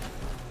here?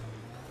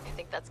 I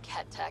think that's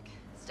cat tech.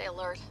 Stay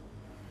alert.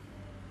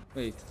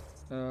 Wait.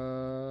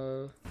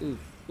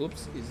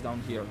 Oops, it's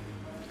down here.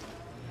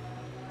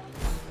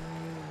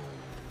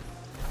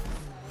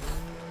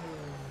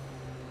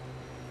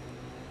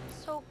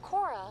 So,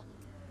 Cora,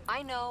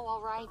 I know,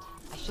 all right.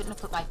 I shouldn't have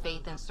put my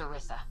faith in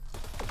Sarissa.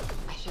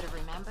 I should have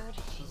remembered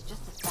she's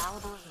just as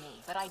fallible as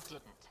me, but I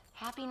didn't.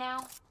 Happy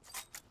now?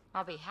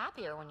 I'll be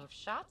happier when you've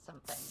shot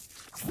something.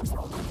 You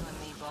and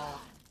me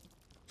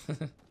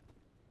both.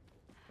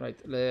 Right,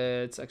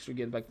 let's actually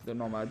get back to the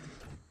Nomad.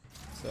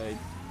 So I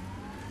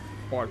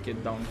park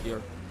it down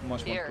here,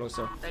 much more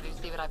closer. Ready to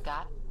see what I've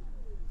got?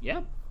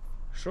 Yep,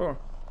 sure.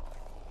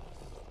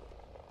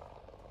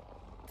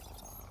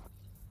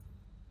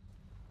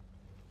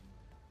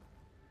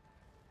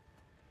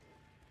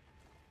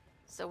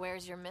 So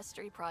where's your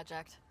mystery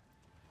project?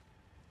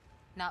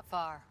 Not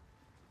far.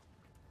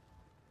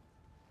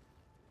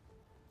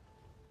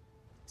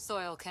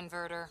 Soil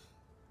converter.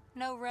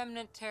 No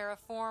remnant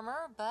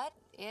terraformer, but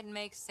it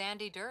makes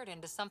sandy dirt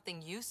into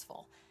something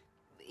useful.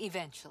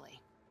 Eventually.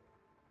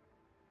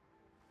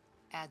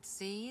 Add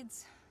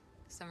seeds,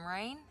 some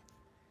rain,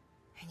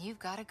 and you've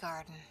got a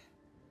garden.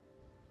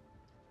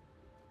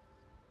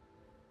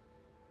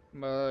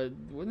 But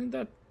wouldn't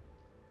that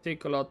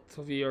take a lot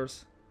of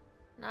years?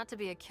 Not to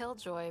be a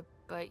killjoy,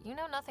 but you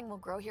know nothing will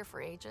grow here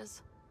for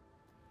ages.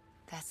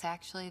 That's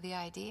actually the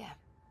idea.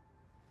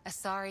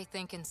 Asari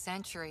think in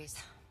centuries.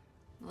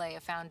 Lay a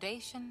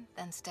foundation,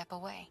 then step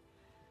away.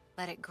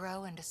 Let it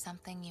grow into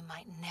something you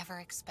might never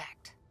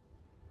expect.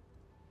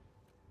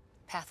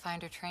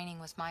 Pathfinder training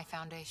was my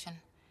foundation.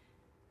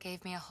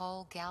 Gave me a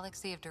whole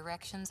galaxy of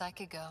directions I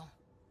could go.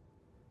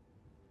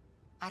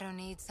 I don't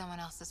need someone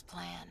else's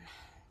plan.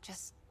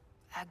 Just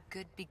a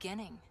good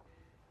beginning.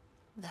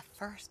 The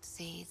first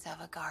seeds of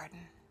a garden.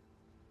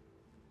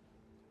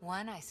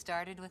 One I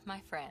started with my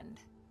friend.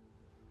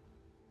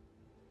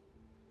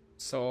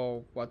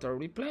 So what are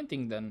we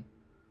planting then?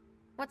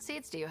 What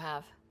seeds do you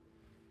have?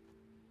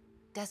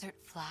 Desert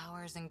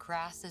flowers and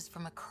grasses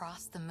from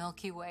across the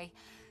Milky Way.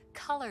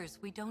 Colors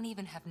we don't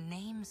even have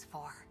names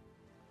for.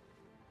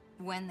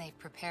 When they've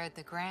prepared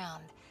the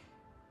ground,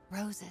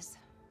 roses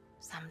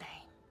someday.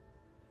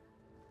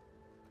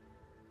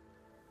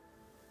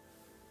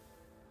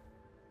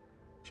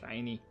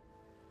 Shiny.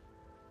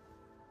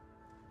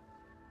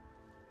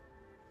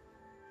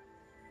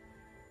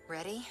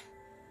 Ready?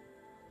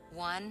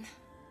 1,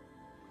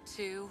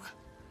 2.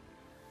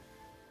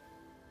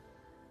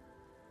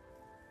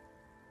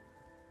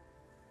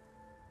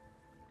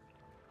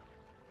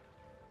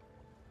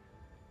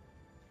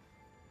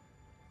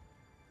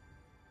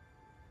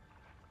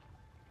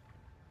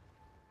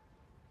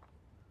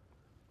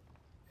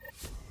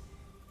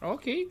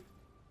 Okay.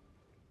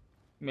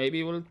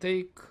 Maybe it will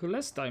take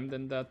less time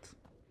than that.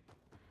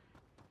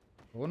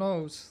 Who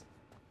knows?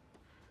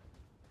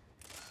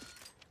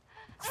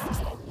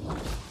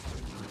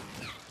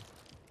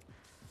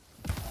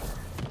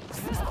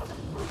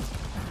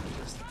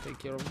 Just take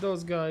care of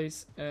those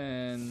guys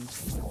and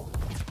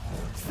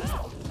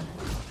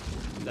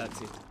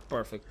that's it.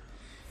 Perfect.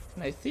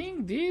 And I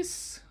think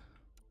this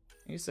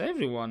is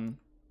everyone.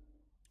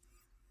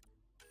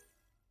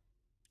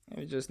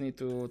 We just need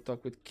to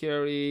talk with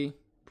Carrie,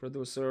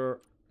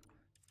 producer,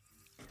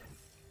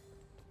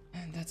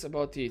 and that's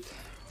about it.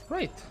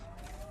 Right,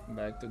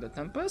 back to the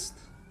Tempest.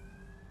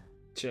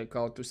 Check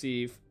out to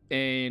see if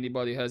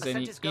anybody has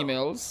any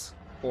emails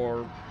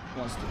or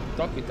wants to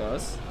talk with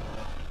us.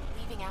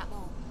 Leaving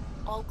Atmo.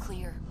 All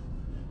clear.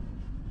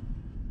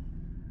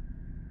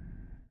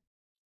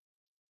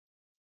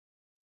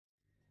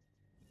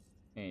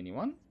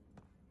 Anyone?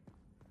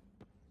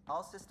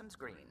 All systems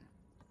green.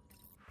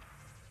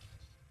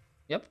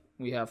 Yep,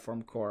 we have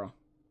from Cora.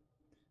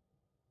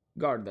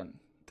 Garden,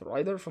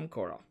 FemRyder from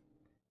Cora.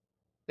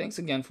 Thanks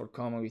again for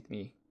coming with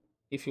me.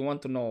 If you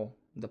want to know,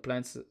 the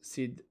plants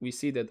we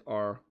seeded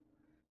are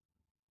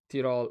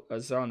Tirol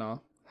azana,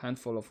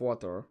 handful of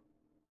water,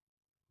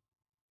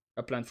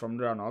 a plant from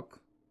Rannoch,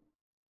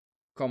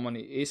 common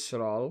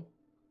Israel,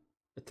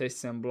 a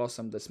tasty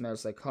blossom that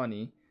smells like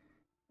honey,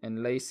 and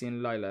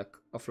Lacin lilac,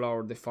 a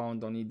flower they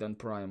found on Eden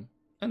Prime,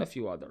 and a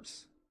few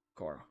others.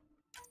 Cora.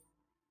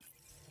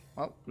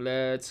 Well,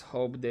 let's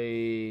hope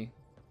they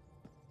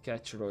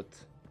catch root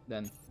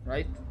then,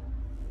 right?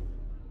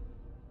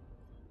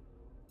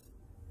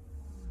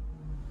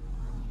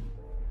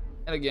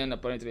 And again,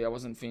 apparently I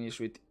wasn't finished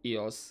with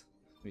EOS.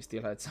 We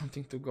still had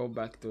something to go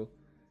back to.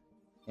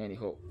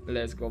 Anyhow,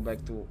 let's go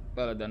back to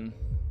Paladin.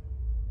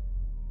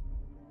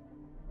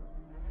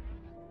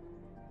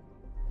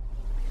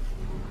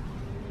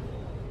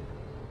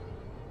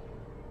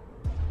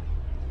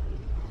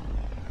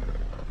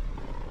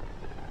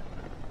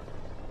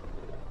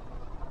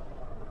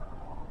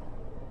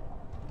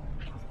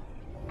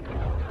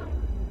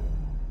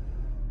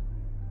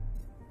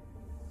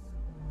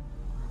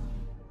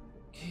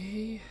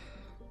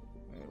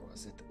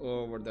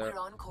 Over there. We're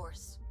on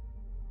course.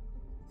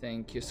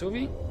 Thank you,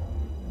 Suvi.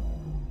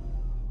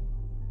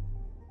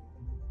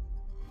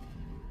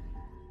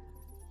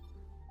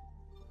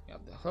 We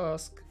have the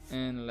husk,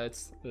 and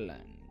let's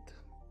land.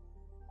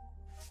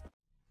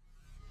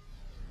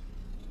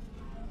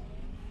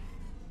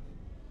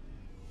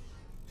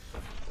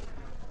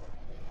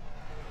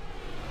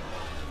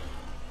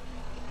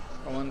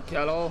 Come on,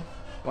 Callow.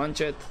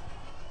 Punch it.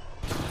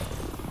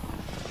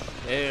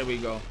 There we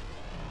go.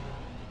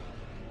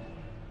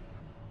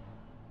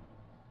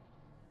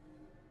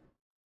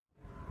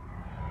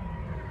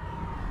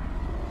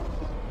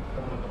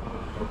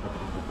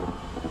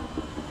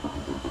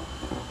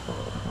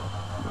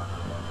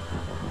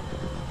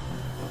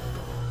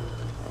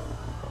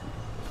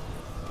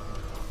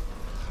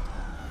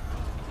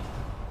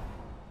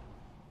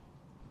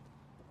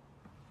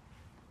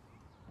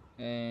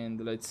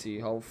 Let's see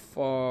how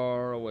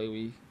far away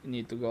we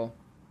need to go.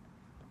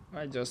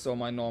 I just saw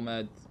my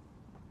nomad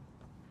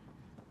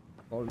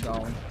fall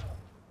down.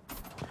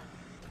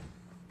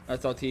 I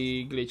thought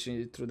he glitched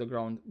it through the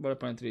ground, but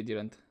apparently he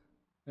didn't.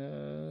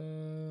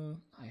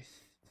 I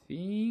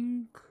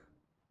think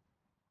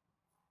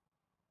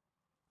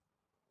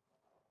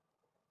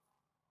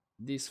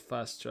this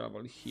fast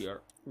travel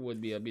here would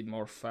be a bit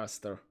more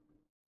faster.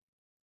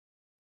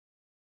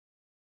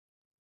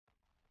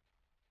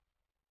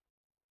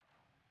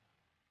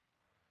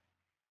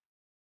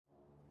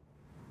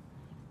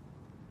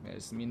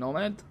 There's me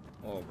nomad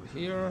over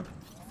here.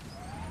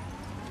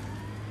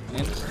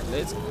 And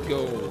let's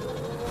go.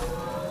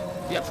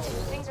 Yep.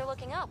 Things are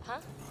looking up, huh?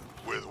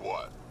 With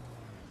what?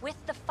 With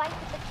the fight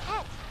with the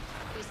Ket.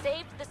 We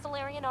saved the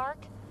Solarian Ark,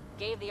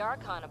 gave the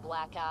Archon a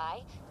black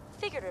eye,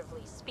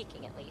 figuratively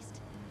speaking at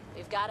least.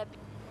 We've got a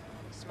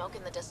smoke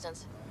in the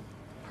distance.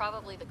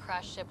 Probably the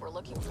crash ship we're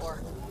looking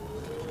for.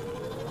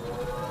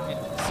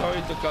 Yeah,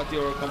 sorry to cut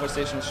your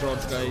conversation short,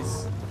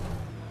 guys.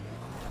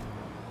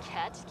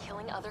 Ket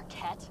killing other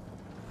Ket?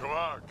 Come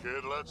on,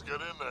 kid, let's get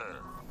in there.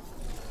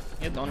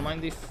 Yeah, don't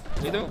mind if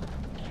we do.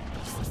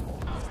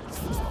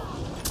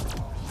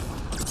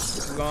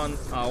 Gone.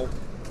 Ow.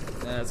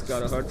 That's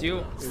gotta hurt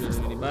you. Really,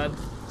 really bad.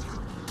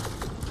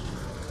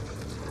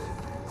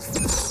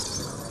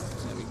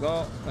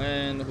 go.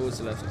 And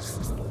who's left?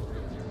 Let's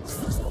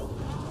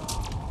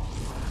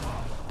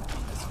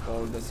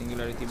call the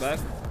singularity back.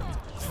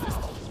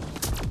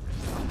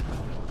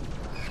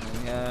 And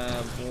we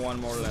have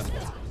one more left.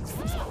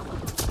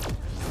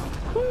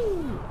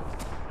 Woo!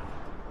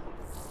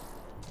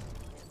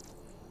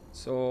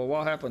 So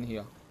what happened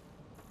here?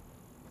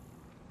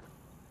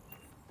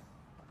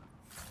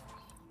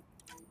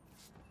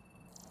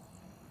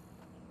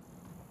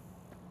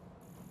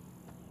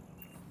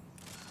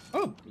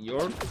 Oh,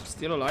 you're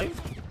still alive?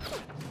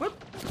 What?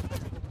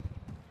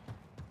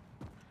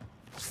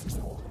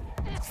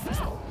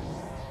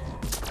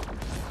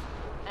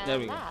 There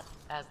we go. That,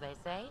 as they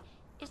say,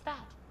 is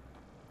that.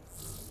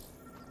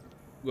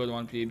 Good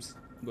one, peeps.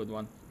 Good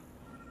one.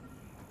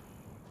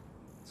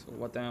 So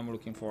what am I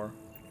looking for?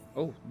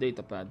 Oh,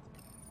 data pad.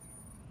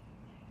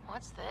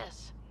 What's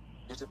this?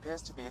 It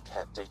appears to be a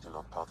cat data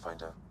log,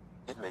 Pathfinder.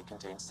 It may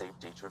contain saved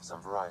data of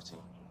some variety.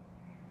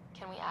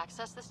 Can we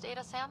access this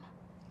data, Sam?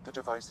 The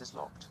device is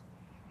locked.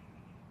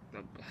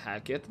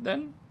 Hack it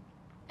then?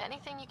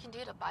 Anything you can do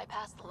to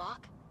bypass the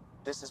lock?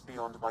 This is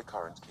beyond my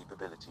current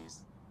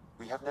capabilities.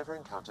 We have never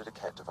encountered a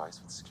cat device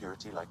with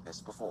security like this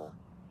before.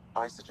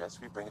 I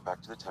suggest we bring it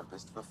back to the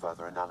Tempest for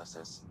further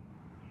analysis.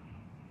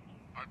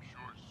 I'm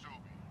sure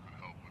Sylvie could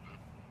help with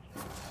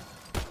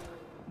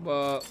it.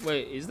 But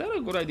wait, is that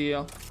a good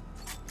idea?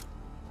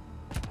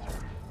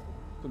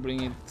 To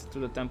bring it to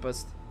the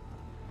Tempest?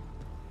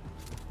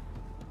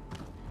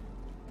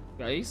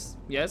 Guys?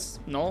 Yes?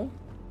 No?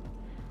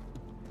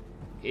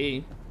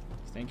 Hey,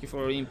 thank you for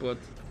your input.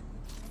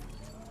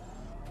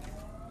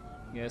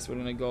 Yes, we're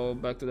gonna go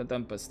back to the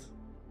Tempest.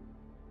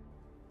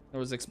 I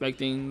was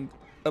expecting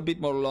a bit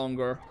more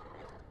longer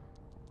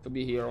to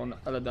be here on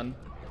Aladdin.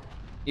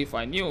 If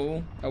I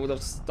knew, I would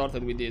have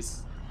started with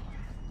this.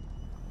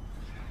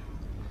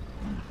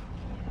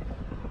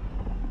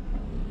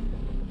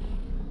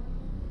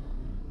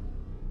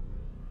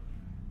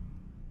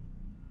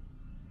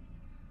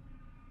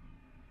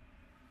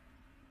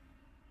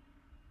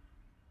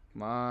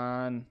 Come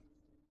on.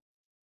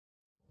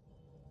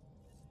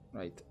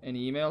 Right,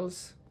 any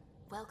emails?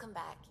 Welcome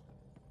back.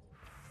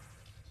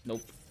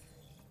 Nope.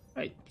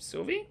 Right,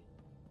 Sylvie?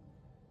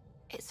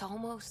 It's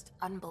almost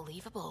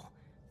unbelievable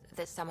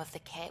that some of the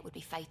Ket would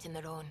be fighting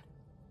their own.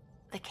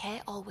 The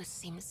Ket always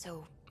seems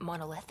so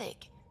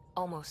monolithic,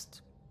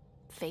 almost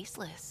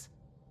faceless.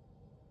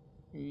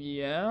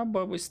 Yeah,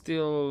 but we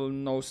still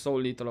know so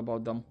little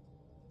about them.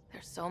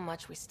 There's so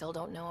much we still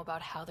don't know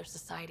about how their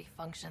society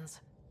functions.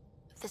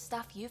 The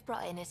stuff you've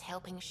brought in is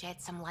helping shed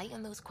some light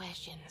on those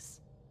questions.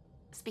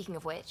 Speaking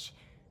of which,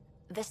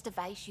 this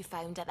device you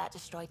found at that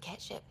destroyed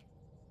Ket ship,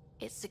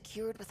 it's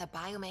secured with a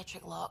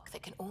biometric lock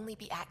that can only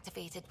be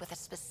activated with a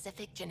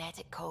specific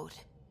genetic code.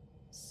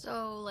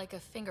 So, like a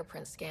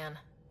fingerprint scan,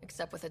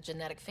 except with a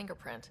genetic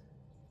fingerprint.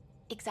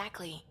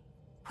 Exactly.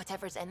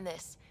 Whatever's in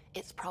this,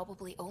 it's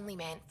probably only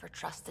meant for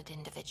trusted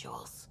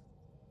individuals.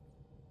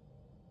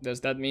 Does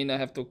that mean I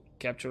have to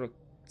capture a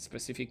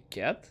specific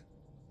cat?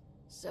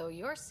 So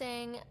you're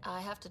saying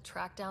I have to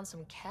track down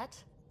some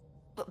Ket?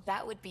 But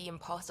that would be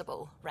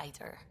impossible,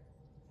 Ryder.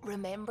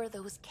 Remember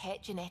those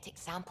Ket genetic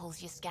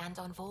samples you scanned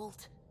on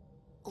Volt?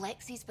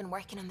 Lexi's been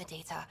working on the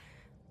data,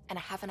 and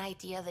I have an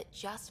idea that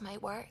just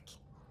might work.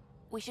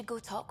 We should go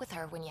talk with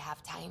her when you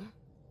have time.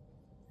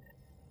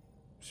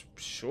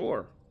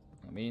 Sure.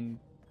 I mean,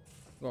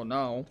 well,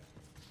 now.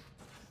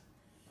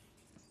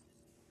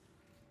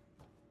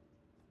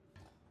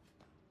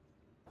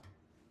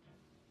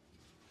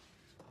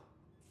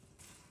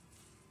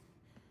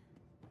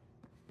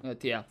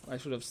 But yeah, I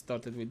should have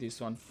started with this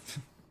one.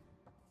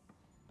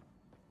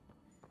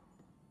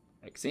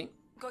 Lexi?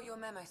 Got your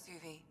memo,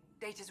 Suvi.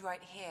 Data's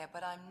right here,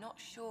 but I'm not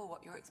sure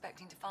what you're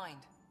expecting to find.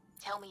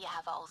 Tell me you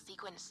have it all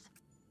sequenced.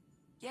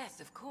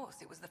 Yes, of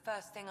course. It was the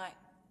first thing I...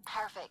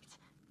 Perfect.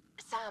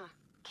 Sam,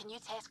 can you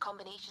test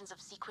combinations of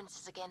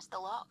sequences against the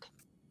lock?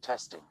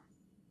 Testing.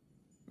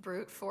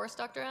 Brute force,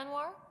 Dr.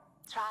 Anwar?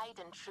 Tried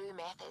and true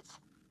methods.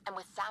 And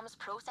with Sam's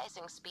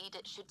processing speed,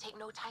 it should take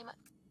no time.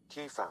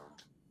 Key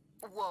found.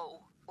 Whoa.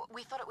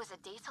 We thought it was a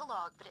data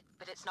log,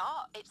 but it's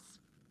not. It's...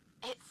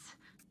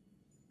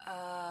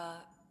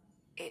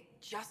 It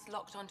just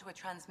locked onto a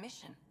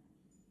transmission.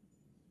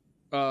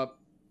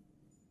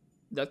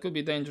 That could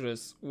be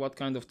dangerous. What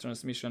kind of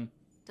transmission?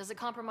 Does it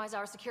compromise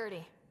our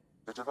security?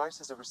 The device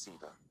is a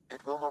receiver.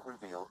 It will not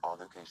reveal our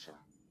location.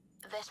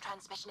 This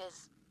transmission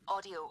is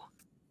audio.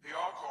 The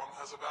Archon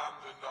has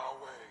abandoned our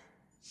way,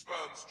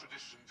 spurns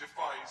tradition,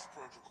 defies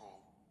protocol.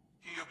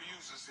 He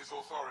abuses his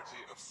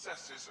authority,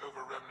 obsesses over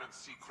Remnant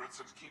secrets,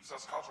 and keeps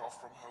us cut off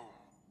from home.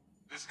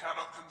 This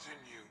cannot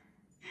continue.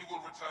 He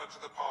will return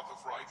to the path of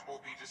right or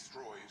be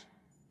destroyed.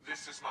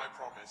 This is my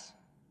promise.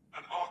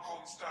 An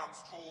Archon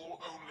stands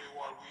tall only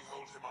while we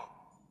hold him up.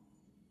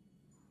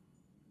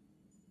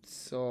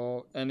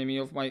 So, enemy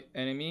of my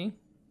enemy?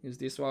 Is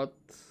this what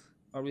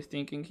are we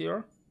thinking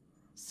here?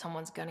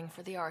 Someone's gunning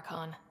for the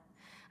Archon.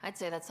 I'd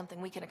say that's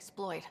something we can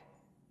exploit.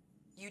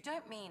 You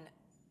don't mean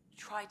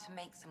try to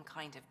make some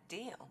kind of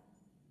deal?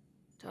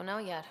 Don't know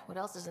yet. What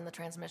else is in the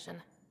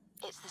transmission?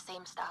 It's the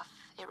same stuff.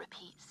 It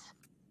repeats.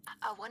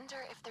 I wonder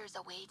if there's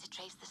a way to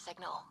trace the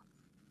signal.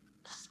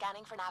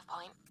 Scanning for nav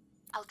point.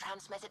 I'll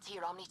transmit it to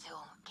your Omni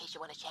tool, in case you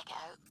want to check it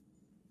out.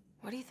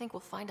 What do you think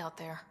we'll find out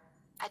there?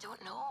 I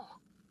don't know.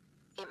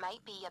 It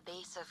might be a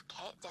base of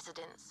Ket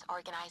dissidents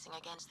organizing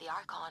against the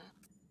Archon.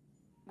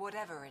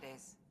 Whatever it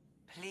is,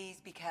 please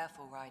be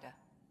careful, Ryder.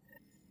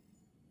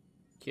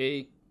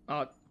 Okay.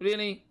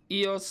 Really?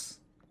 EOS?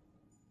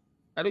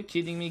 Are you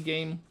kidding me,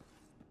 game?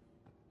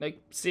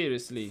 Like,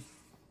 seriously.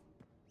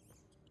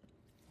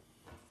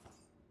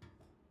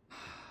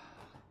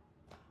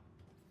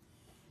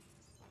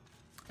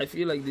 I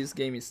feel like this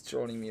game is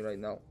trolling me right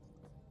now,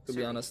 to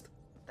be honest.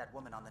 That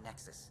woman on the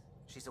Nexus,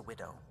 she's a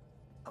widow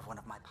of one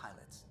of my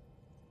pilots.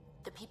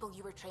 The people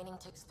you were training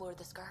to explore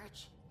the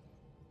Scourge?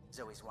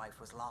 Zoe's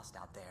wife was lost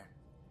out there.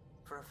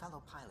 For a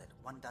fellow pilot,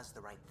 one does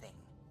the right thing.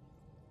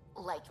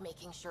 Like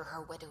making sure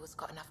her widow's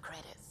got enough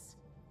credits.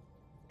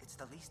 It's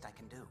the least I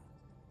can do.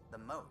 The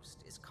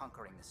most is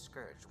conquering the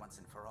Scourge once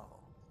and for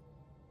all.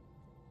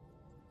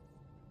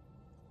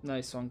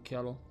 Nice one,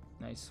 Kel.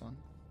 Nice one.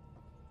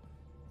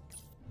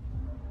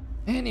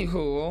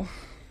 Anywho,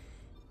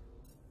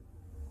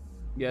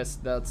 yes,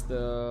 that's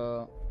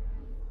the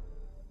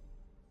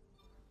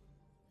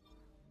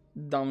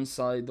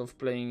downside of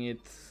playing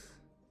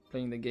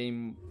the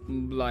game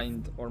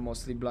blind or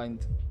mostly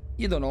blind.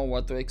 You don't know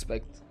what to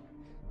expect,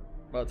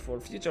 but for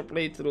future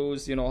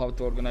playthroughs you know how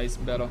to organize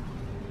better.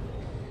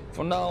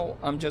 For now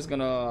I'm just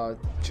gonna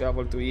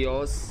travel to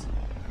EOS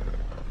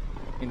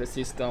in the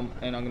system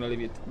and I'm gonna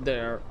leave it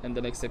there, and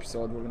the next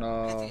episode we're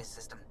gonna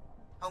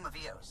Home of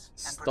EOS, and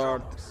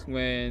start Prodromos.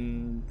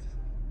 when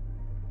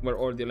we're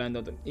already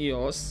landed on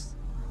EOS,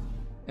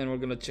 and we're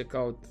gonna check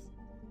out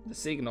the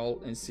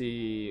signal and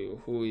see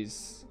who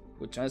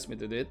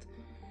transmitted it,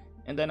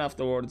 and then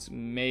afterwards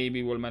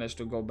maybe we'll manage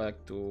to go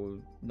back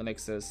to the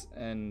Nexus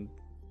and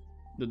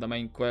do the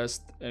main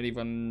quest and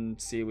even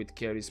see with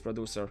Carrie's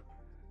producer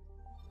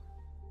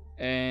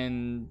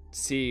and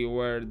see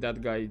where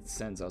that guy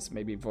sends us.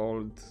 Maybe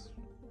Vault,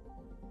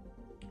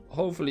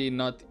 hopefully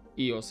not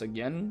EOS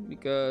again,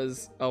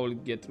 because I will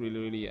get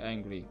really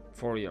angry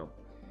for real.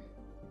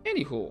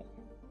 Anywho,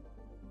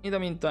 in the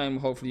meantime,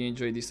 hopefully you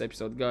enjoyed this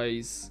episode,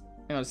 guys,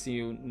 and I'll see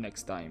you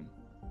next time.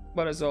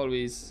 But as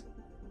always,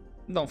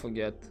 don't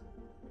forget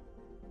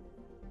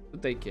to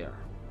take care.